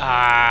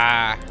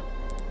 I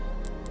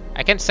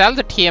can sell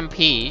the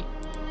TMP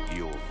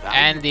Your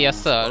and the valuables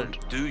assault.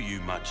 won't do you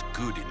much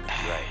good in the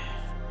grave.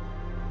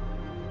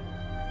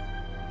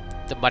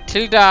 The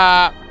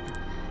Matilda...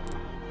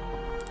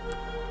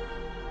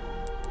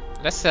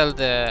 Let's sell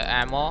the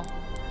ammo.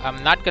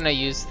 I'm not gonna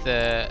use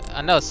the...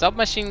 no,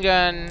 submachine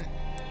gun.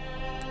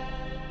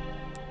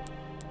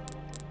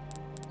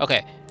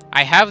 Okay,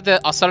 I have the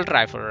assault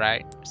rifle,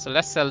 right? So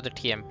let's sell the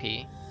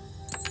TMP.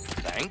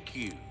 Thank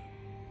you.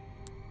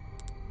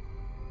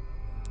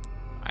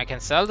 I can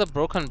sell the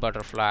broken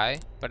butterfly,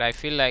 but I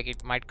feel like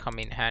it might come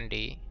in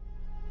handy.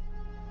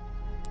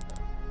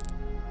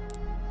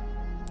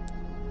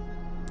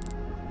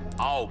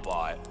 I'll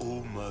buy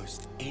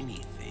almost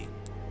anything.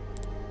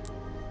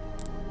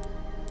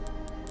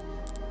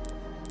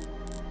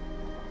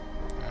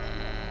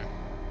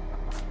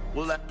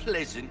 Well, that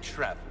pleasant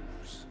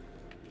travels.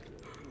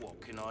 What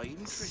can I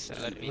interest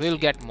you in? We'll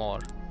get more.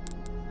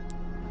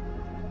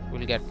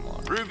 We'll get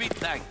more. Ruby,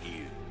 thank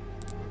you.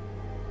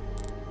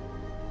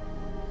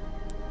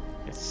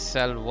 Let's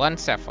sell one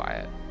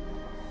sapphire.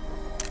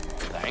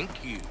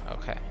 Thank you.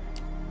 Okay.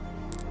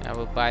 I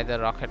will buy the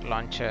rocket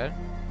launcher.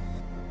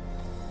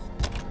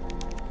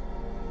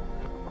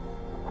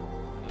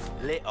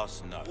 Let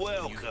us know.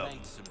 Welcome.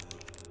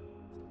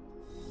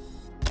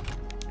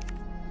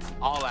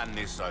 I'll hand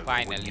this over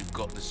when Finally. you've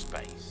got the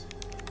space.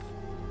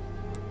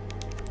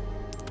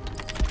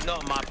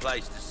 Not my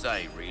place to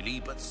say, really,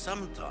 but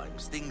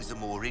sometimes things are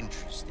more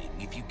interesting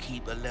if you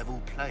keep a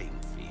level playing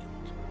field.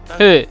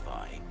 Don't you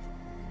find?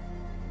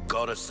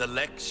 Got a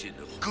selection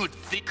of good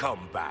things.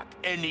 Come back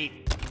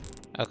any...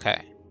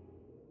 Okay.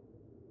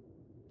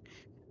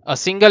 A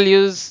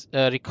single-use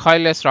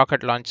recoilless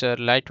rocket launcher,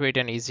 lightweight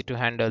and easy to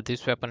handle.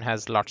 This weapon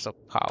has lots of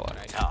power.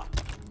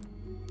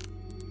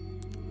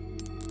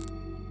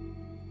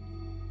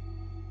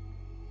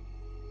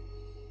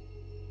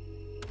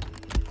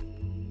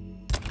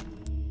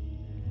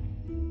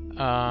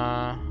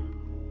 Ah.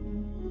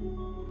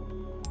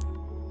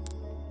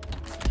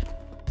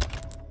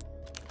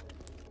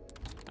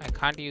 I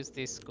can't use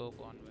this scope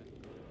on.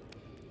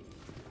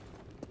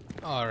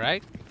 All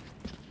right.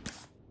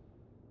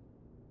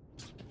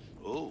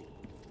 Oh,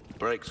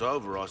 break's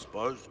over, I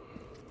suppose.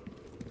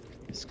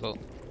 Let's go.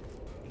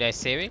 Did I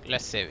save it?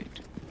 Let's save it.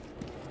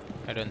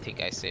 I don't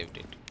think I saved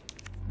it.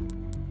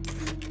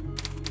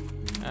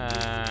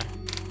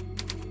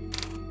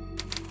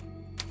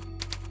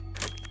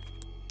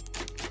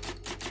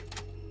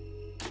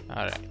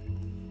 All right.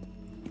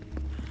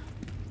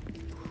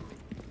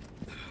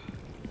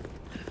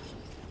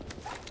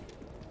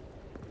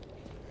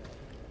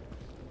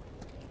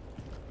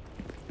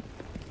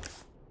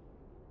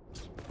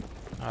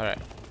 All right.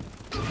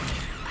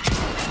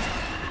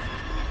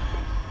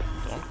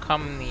 Don't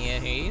come near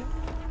here.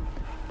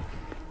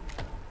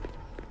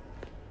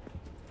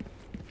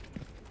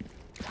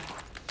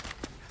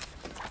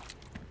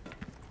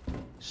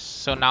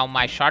 So now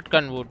my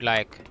shotgun would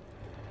like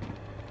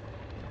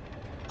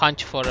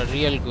punch for a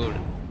real good,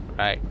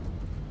 right?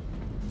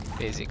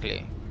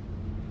 Basically,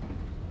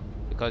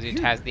 because it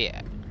has the...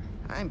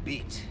 I'm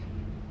beat.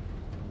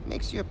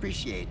 Makes you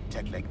appreciate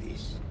tech like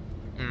this.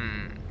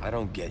 I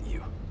don't get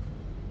you.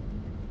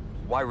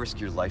 Why risk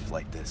your life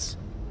like this?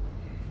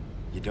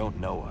 You don't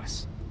know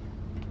us.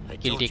 I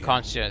told Guilty you,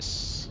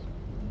 conscience.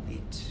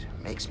 it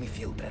makes me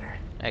feel better.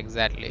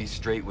 Exactly. Be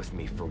straight with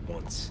me for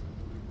once.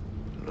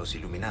 Los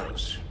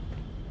Iluminados.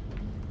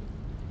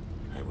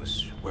 I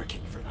was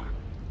working for them.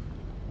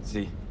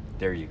 See?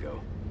 There you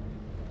go.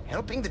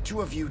 Helping the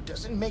two of you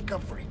doesn't make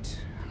up for it.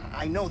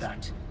 I know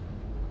that.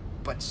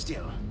 But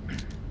still,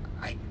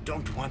 I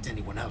don't want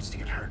anyone else to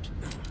get hurt.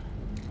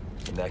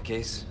 In that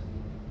case,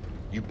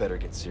 you better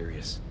get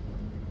serious.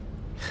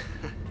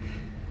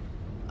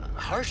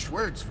 Harsh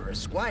words for a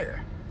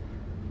squire.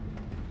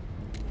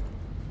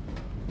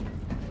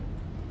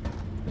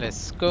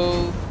 Let's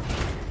go.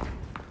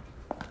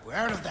 We're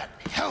out of that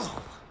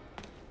hellhole.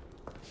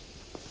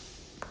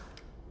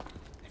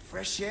 The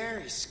fresh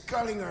air is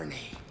sculling our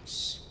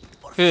names.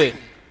 Por Hey. fin.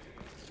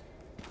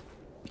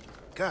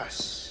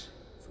 Gus,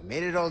 if we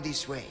made it all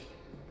this way,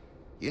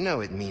 you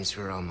know it means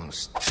we're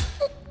almost...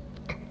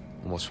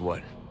 Almost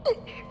what?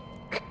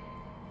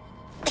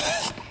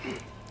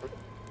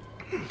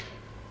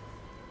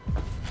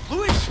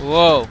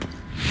 Whoa.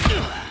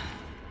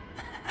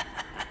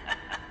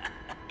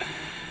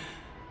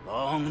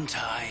 Long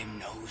time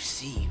no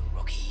see,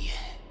 rookie.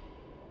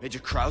 Major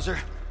Krauser?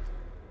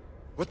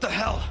 What the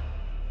hell?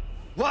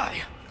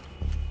 Why?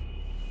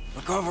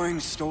 Recovering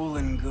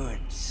stolen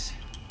goods.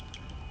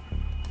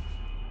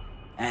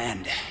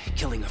 And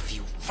killing a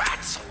few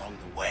rats along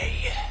the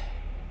way.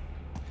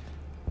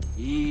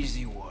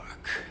 Easy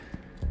work.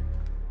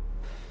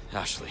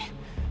 Ashley,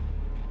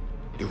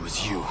 it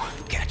was you.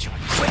 Catch on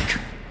quick.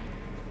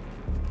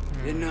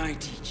 Didn't I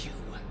teach you?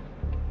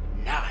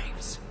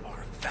 Knives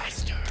are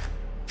faster.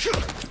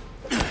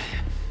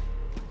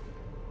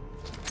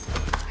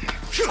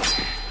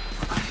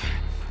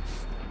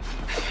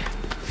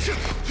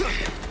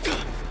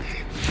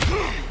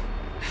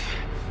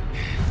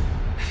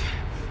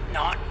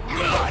 Not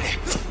good.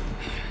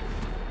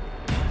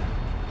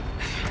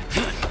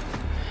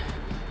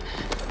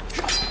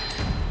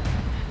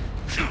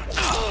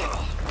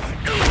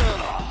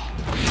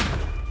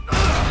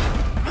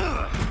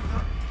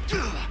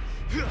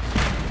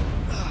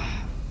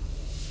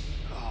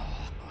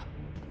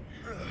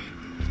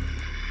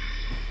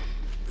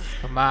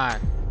 Come on.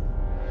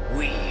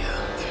 We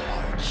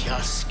are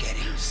just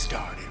getting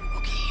started,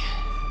 rookie.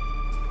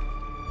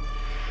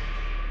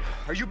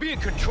 Are you being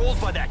controlled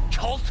by that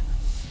cult?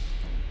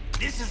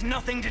 This has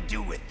nothing to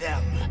do with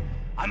them.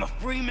 I'm a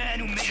free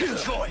man who makes a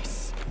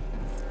choice.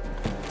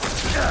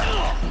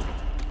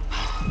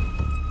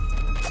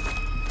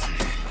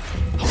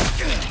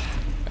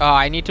 Oh,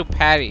 I need to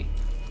parry.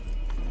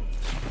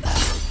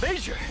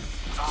 Major!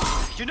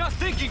 You're not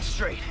thinking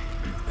straight!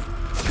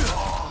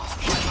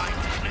 My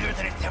mind's clearer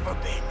than it's ever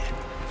been.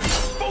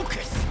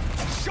 Focus!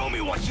 Show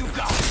me what you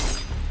got!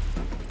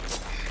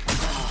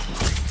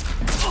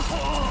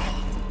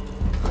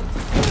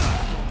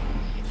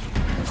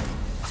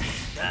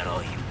 That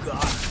all you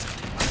got?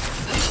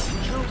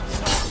 Killed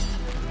us all.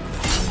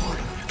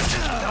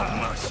 Without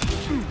mercy.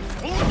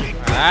 Only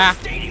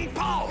devastating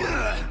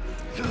power!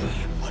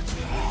 What's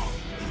wrong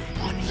with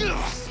money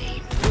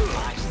received from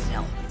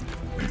myself?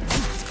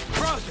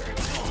 Krauser!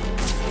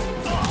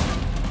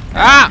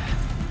 Ah!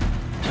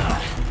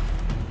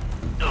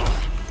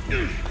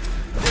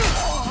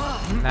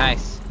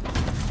 Nice.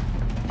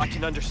 I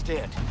can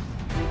understand.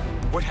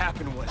 What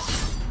happened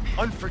was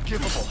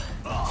unforgivable.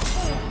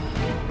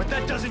 But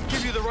that doesn't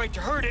give you the right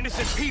to hurt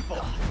innocent people.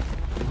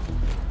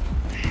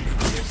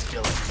 You're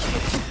still a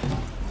kid,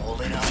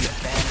 holding on to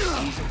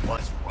fantasies of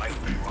what's right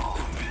and wrong.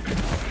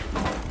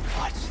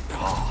 What's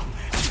wrong?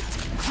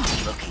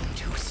 Looking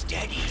too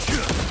steady.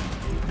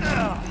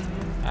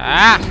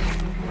 Ah!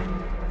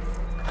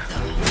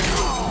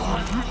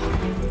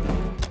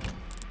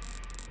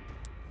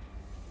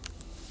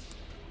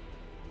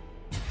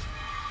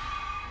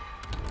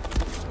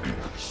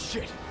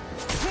 Shit!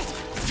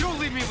 You don't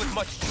leave me with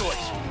much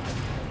choice.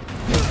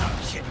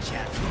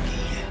 Chit-chat,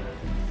 rookie.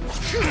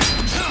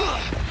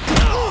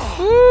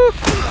 Woo!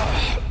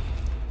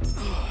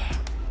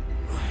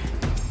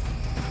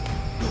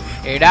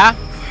 Ada?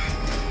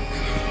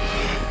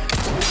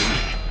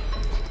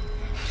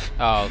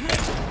 Oh, okay.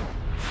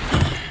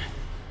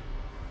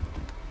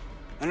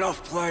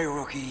 Enough play,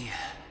 rookie.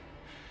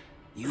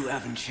 You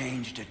haven't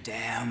changed a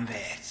damn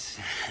bit.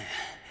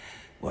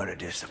 What a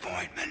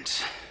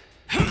disappointment.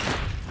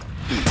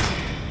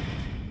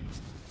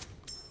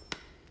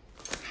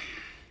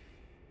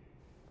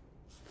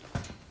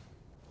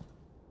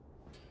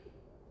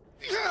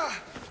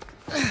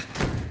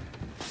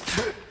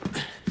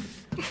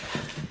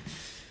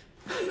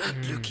 Not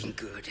looking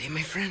good, eh,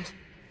 my friend?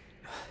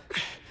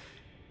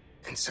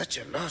 And such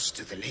a loss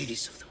to the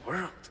ladies of the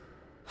world.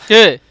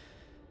 Good.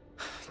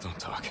 Don't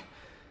talk.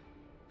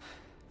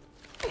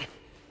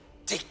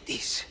 Take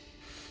this.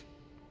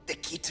 The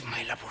key to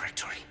my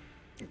laboratory.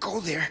 Go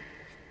there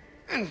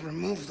and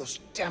remove those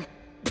damn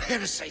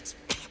parasites.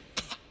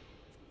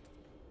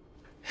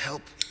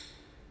 Help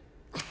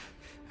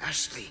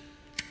Ashley.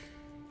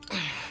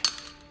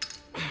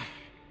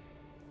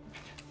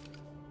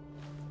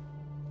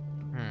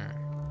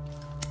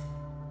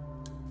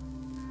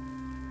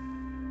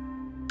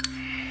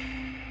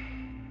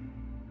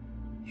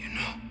 You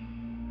know,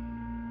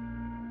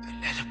 I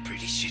led a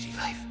pretty shitty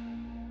life.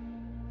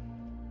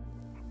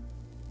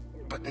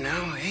 But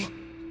now, eh?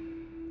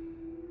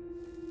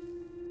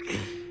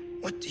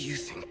 What do you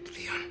think,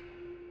 Leon?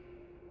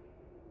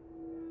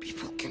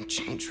 People can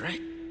change,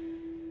 right?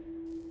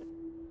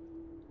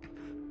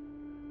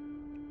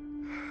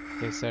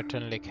 They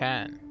certainly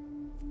can.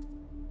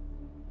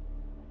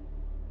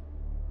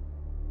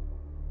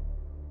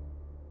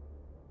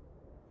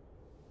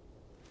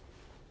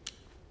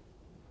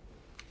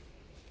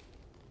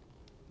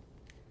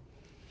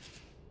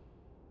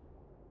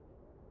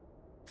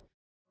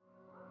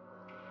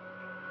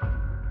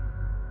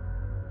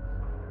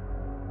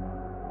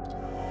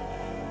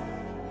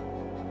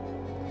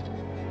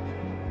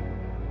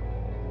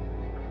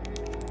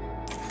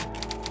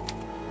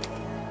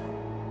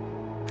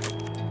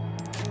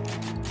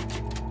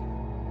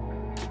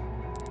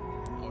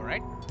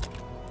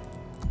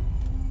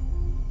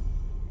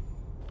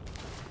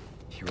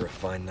 You were a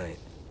fine knight,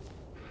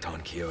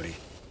 Don Quixote.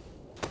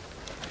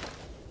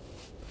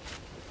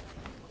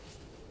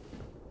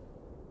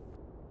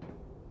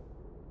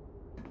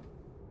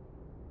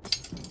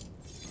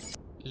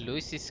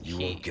 Luis's key. You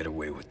won't get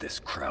away with this,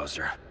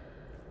 Krauser.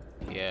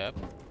 Yep.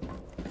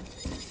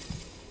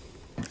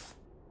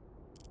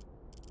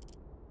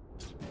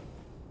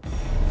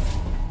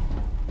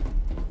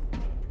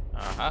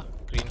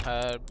 Green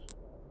herb.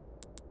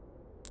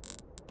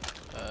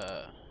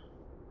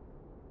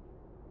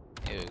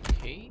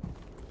 Okay.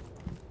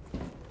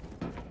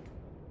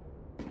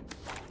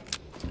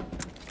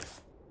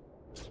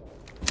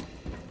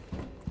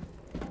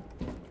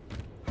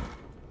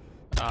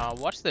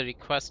 What's the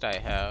request I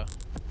have?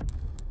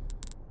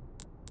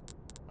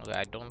 Okay,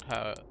 I don't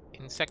have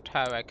insect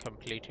hive. I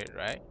completed,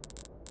 right?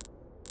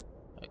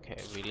 Okay,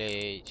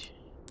 village,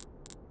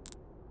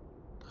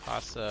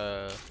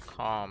 castle,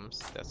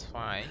 comms. That's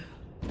fine.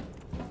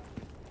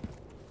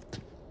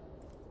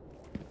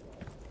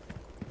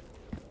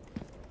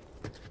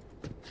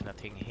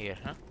 Nothing here,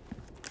 huh?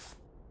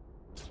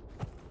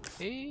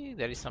 Hey,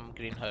 there is some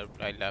green herb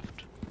I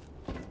left.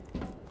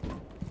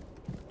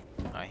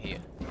 Here.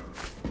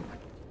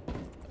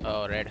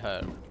 Oh, red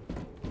herb.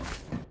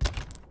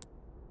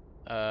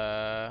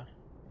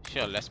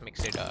 Sure, let's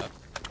mix it up.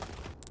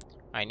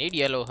 I need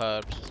yellow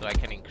herbs so I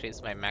can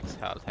increase my max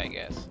health, I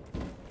guess.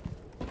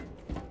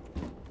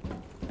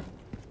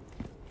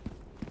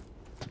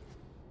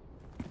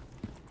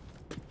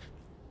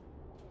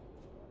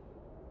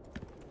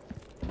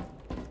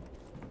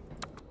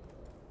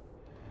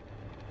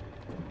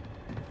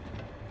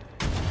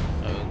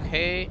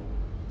 Okay.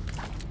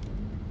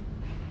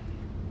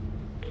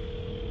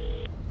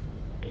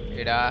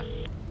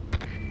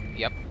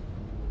 Yep.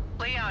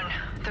 Leon,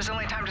 there's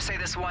only time to say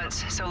this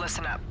once, so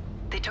listen up.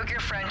 They took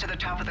your friend to the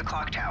top of the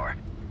clock tower.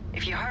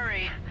 If you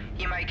hurry,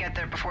 you might get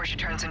there before she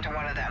turns into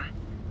one of them.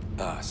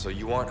 So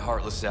you aren't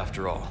heartless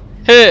after all.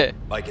 Hey.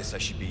 I guess I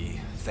should be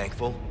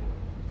thankful.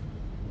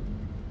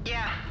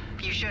 Yeah,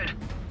 you should.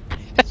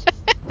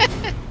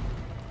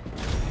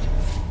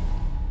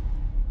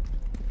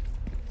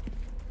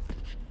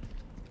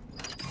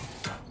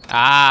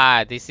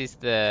 Ah, this is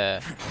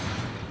the...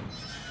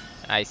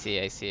 I see.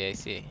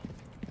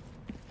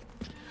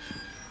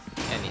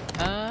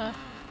 And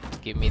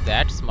give me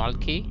that small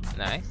key.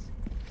 Nice.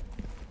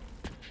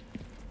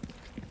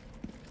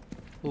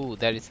 Ooh,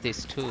 there is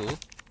this too.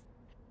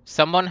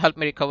 Someone help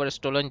me recover a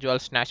stolen jewel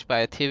snatched by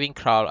a thieving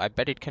crowd. I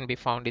bet it can be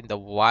found in the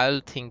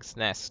wild thing's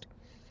nest.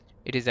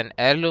 It is an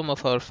heirloom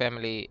of our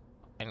family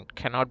and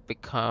cannot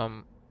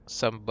become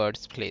some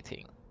bird's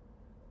plaything.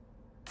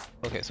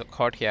 Okay, so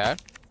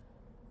courtyard.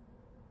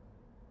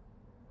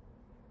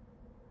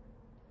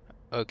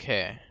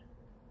 Okay.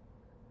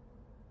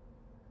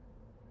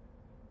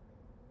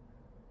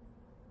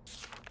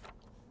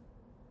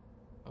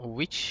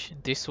 Which?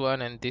 This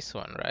one and this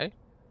one, right?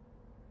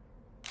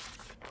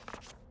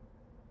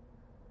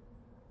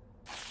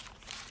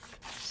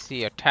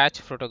 See, attach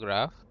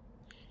photograph.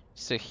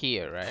 So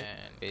here, right?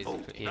 And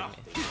basically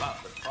nothing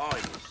but the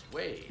finest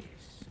ways.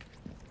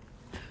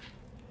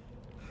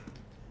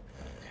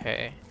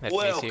 Okay, let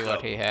me see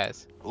what he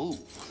has. Ooh,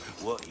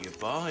 what you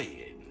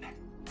buying?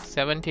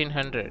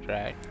 1700,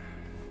 right?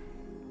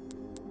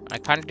 I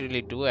can't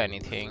really do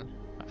anything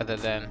other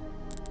than...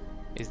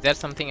 Is there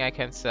something I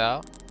can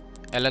sell?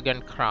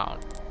 Elegant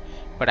crown.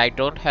 But I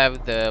don't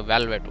have the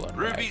velvet one,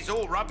 Ruby's right?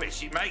 all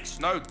rubbish, it makes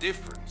no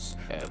difference.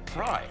 Okay. The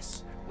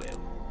price, well,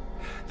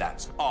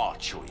 that's our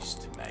choice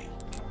to make.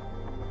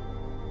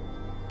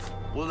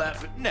 We'll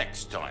have it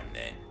next time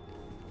then.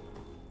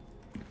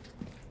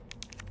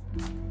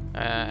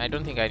 I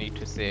don't think I need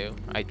to save.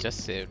 I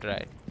just saved,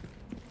 right?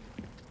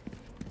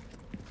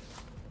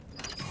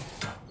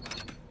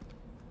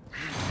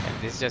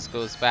 And this just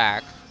goes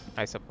back,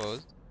 I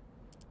suppose.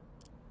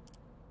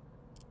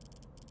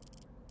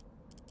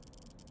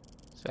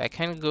 So I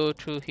can go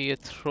to here,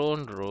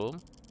 throne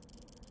room,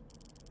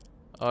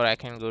 or I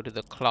can go to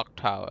the clock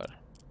tower.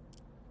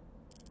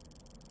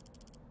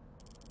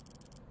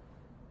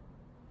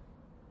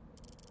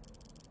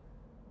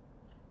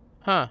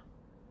 Huh.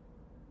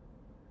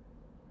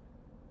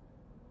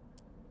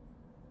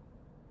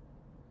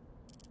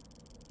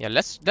 Yeah,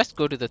 let's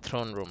go to the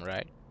throne room,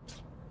 right?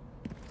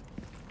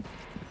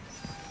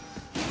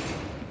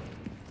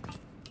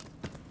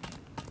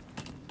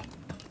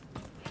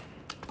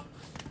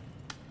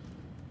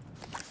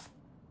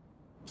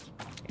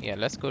 Yeah,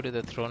 let's go to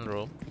the throne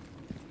room.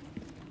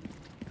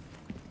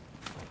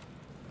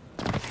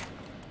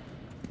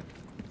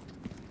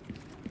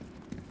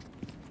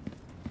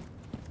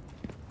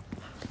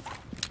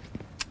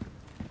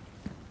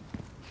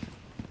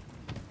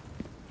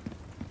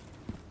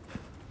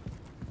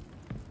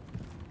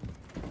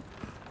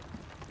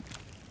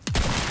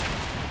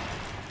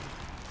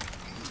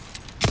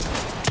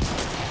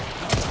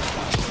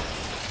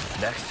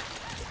 Next.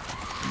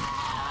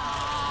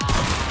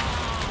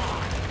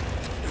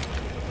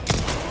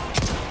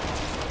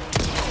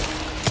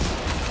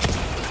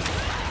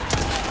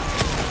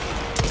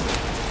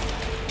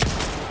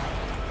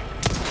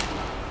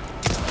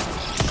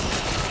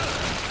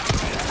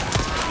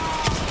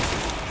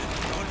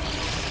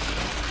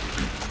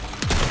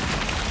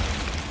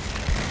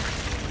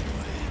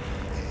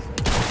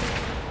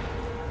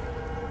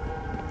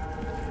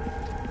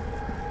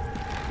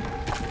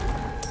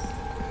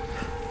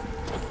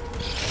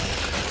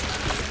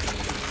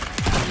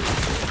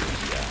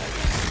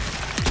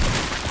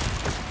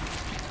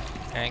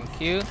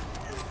 you.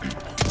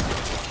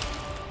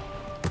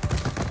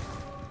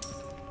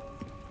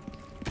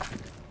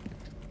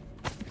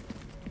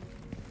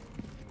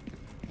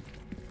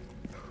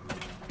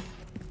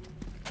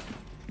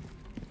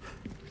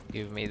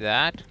 Give me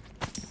that.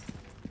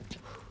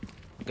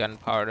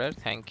 Gunpowder,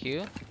 thank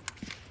you.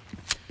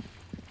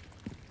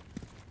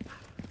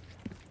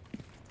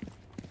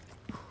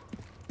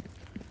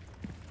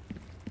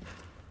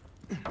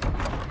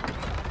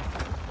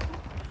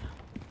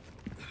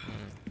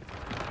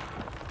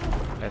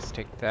 Let's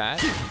take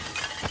that.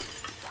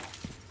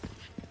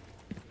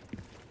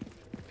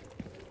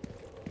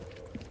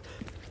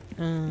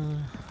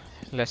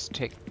 Let's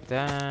take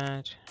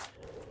that.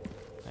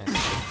 Let's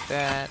take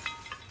that.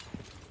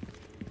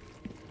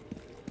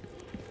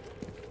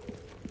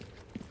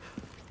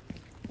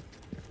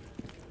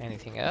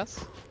 Anything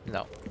else?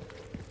 No.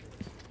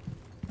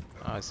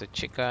 Oh, it's a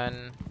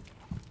chicken.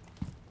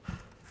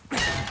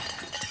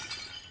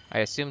 I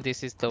assume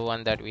this is the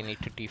one that we need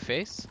to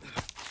deface.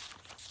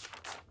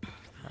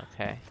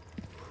 Okay.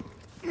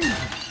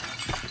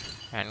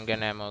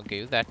 Handgun ammo,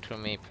 give that to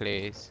me,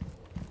 please.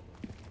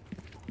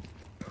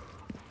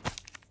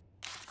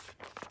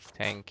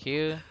 Thank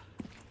you.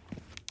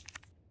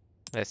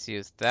 Let's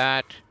use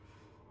that.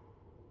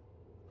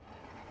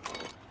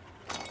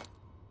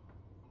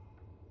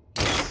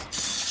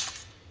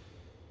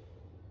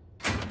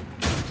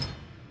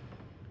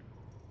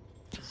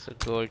 So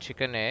gold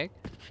chicken egg,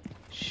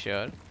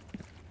 sure.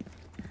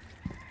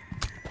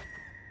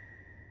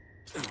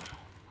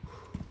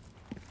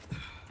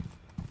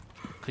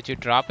 Could you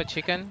drop a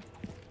chicken?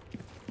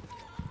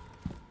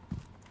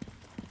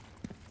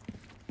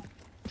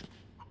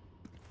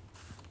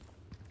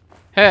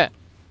 Hey!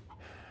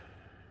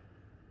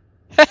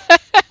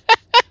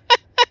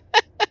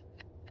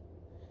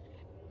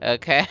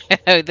 Okay,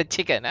 the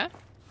chicken, huh?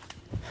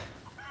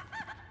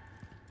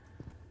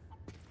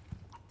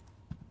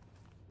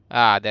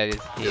 Ah, there is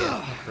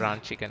here,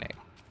 brown chicken egg.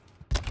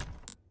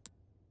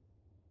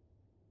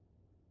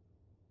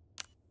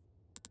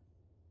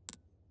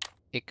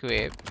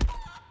 Equip.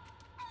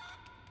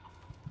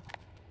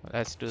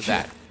 Let's do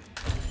that.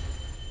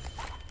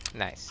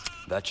 Nice.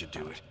 That should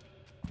do it.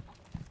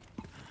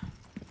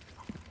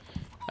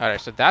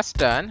 Alright, so that's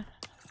done.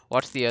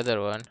 What's the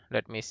other one?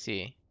 Let me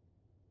see.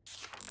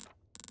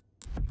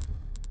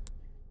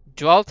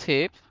 Jewel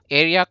Tip,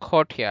 Area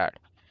Courtyard.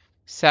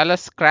 Sell a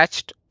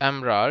scratched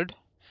emerald.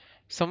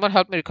 Someone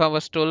help me recover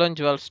stolen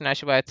jewel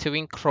snatched by a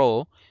thieving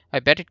crow. I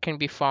bet it can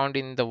be found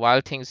in the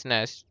wild thing's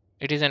nest.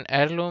 It is an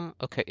heirloom.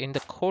 Okay, in the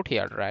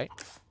courtyard, right?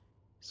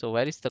 So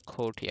where is the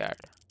courtyard?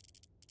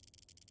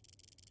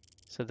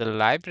 So the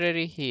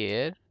library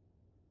here.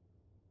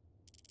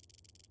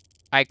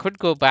 I could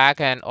go back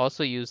and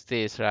also use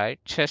this, right?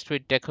 Chest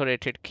with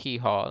decorated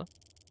keyhole.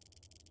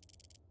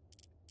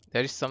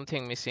 There is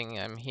something missing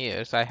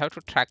here, so I have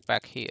to track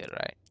back here,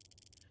 right?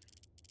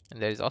 And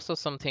there is also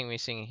something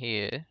missing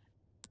here.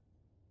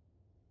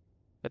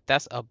 But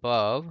that's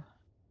above.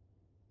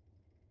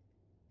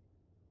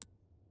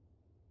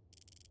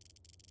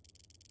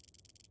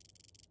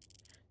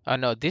 Oh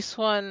no, this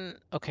one,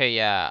 okay,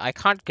 yeah, I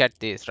can't get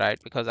this,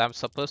 right? Because I'm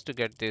supposed to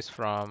get this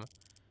from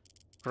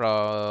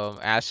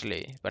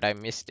Ashley, but I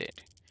missed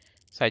it.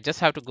 So I just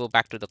have to go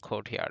back to the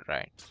courtyard,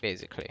 right?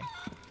 Basically.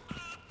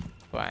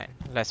 Fine,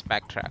 let's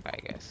backtrack, I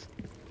guess.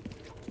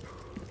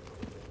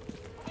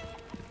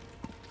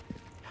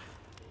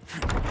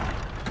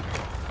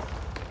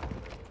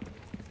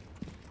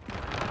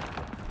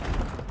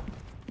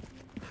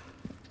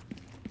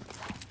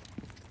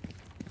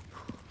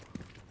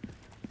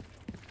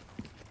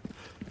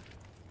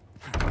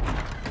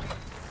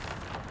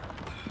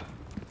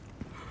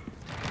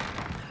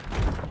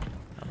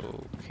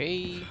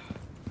 Okay.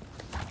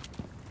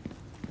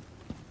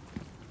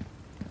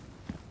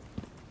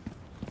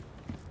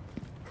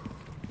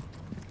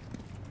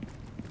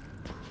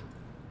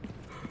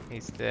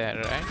 He's there,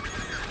 right?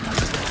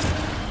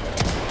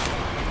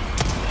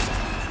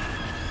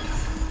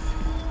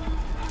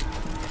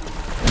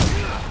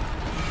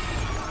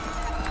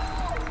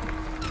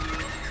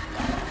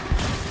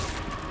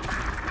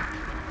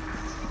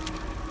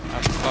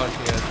 Of course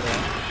he is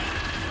there.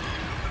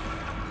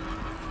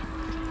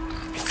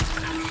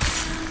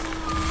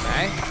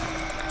 Nice.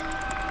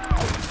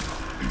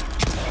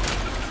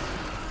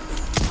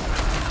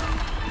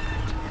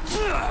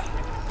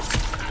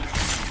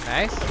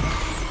 Nice.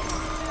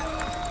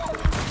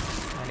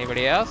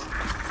 Anybody else?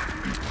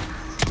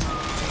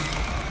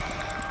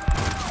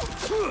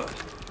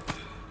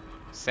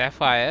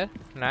 Sapphire,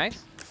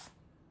 nice.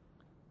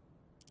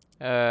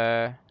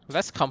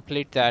 Let's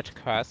complete that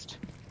quest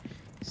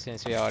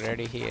since we are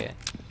already here.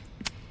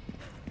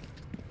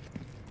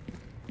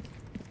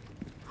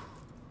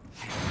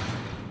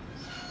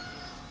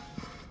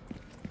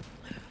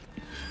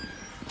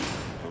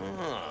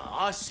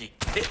 I see.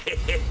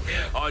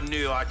 I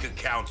knew I could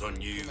count on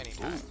you. Too many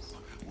times.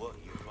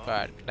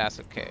 But that's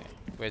okay.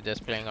 We're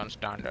just playing on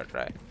standard,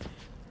 right?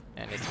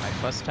 And it's my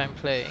first time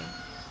playing.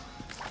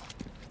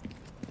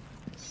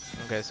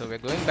 Okay, so we're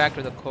going back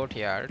to the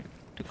courtyard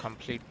to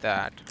complete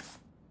that.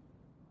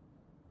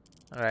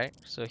 Alright,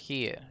 so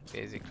here,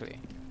 basically.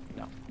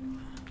 No.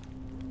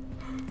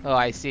 Oh,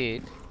 I see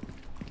it.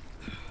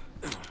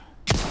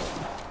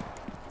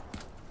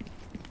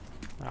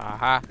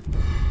 Aha.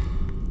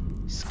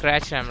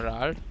 Scratch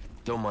emerald.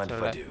 Don't mind So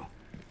if I do.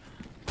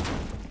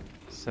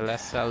 So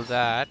let's sell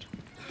that.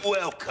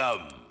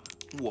 Welcome.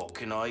 What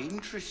can I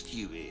interest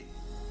you in?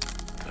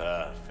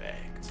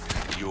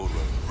 Perfect. You're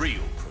a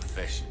real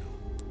professional.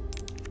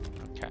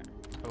 Okay.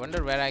 I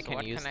wonder where I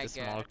can use the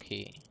small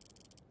key.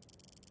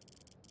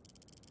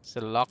 It's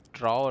a locked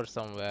drawer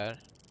somewhere.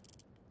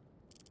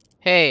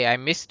 Hey, I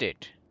missed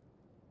it.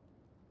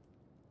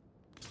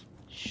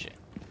 Shit.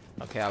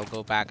 Okay, I'll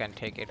go back and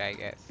take it, I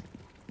guess.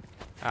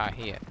 Ah,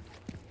 here.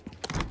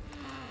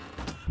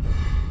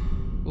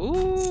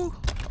 Ooh,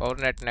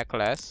 Ornate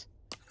necklace.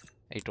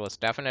 It was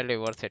definitely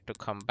worth it to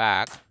come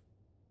back.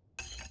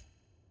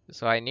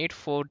 So I need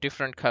 4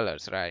 different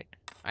colors, right?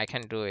 I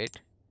can do it.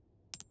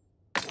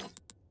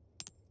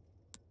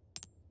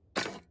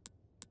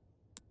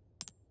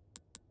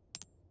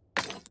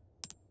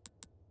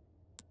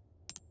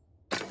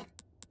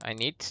 I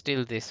need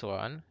still this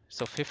one.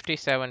 So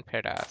 57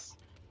 petas.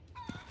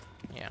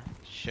 Yeah,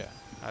 sure.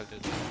 I'll do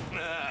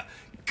that.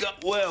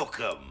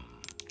 Welcome.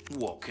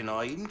 What can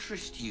I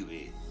interest you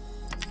in?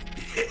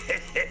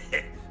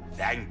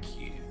 Thank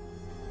you.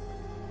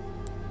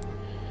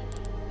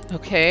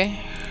 Okay.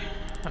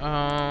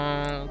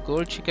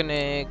 Gold chicken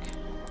egg.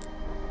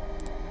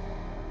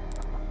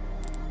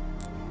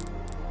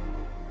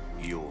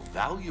 Your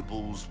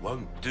valuables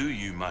won't do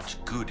you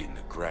much good in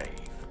the grave.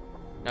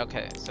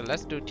 Okay, so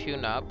let's do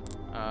tune up.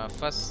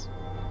 First,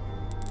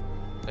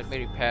 let me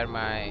repair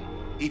my...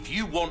 If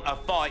you want a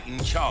fighting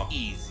chance,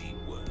 easy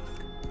work.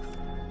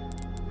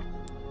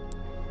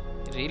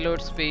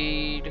 Reload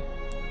speed.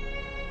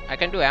 I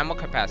can do ammo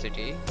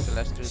capacity, so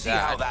let's do See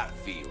that. how that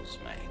feels,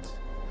 mate.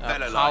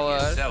 Fella Power.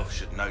 like yourself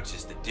should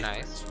notice the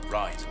difference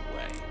right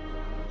away.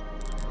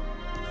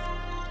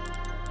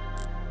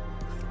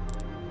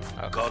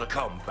 Okay. Gotta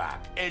come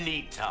back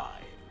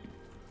anytime.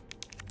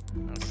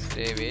 Let's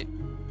save it.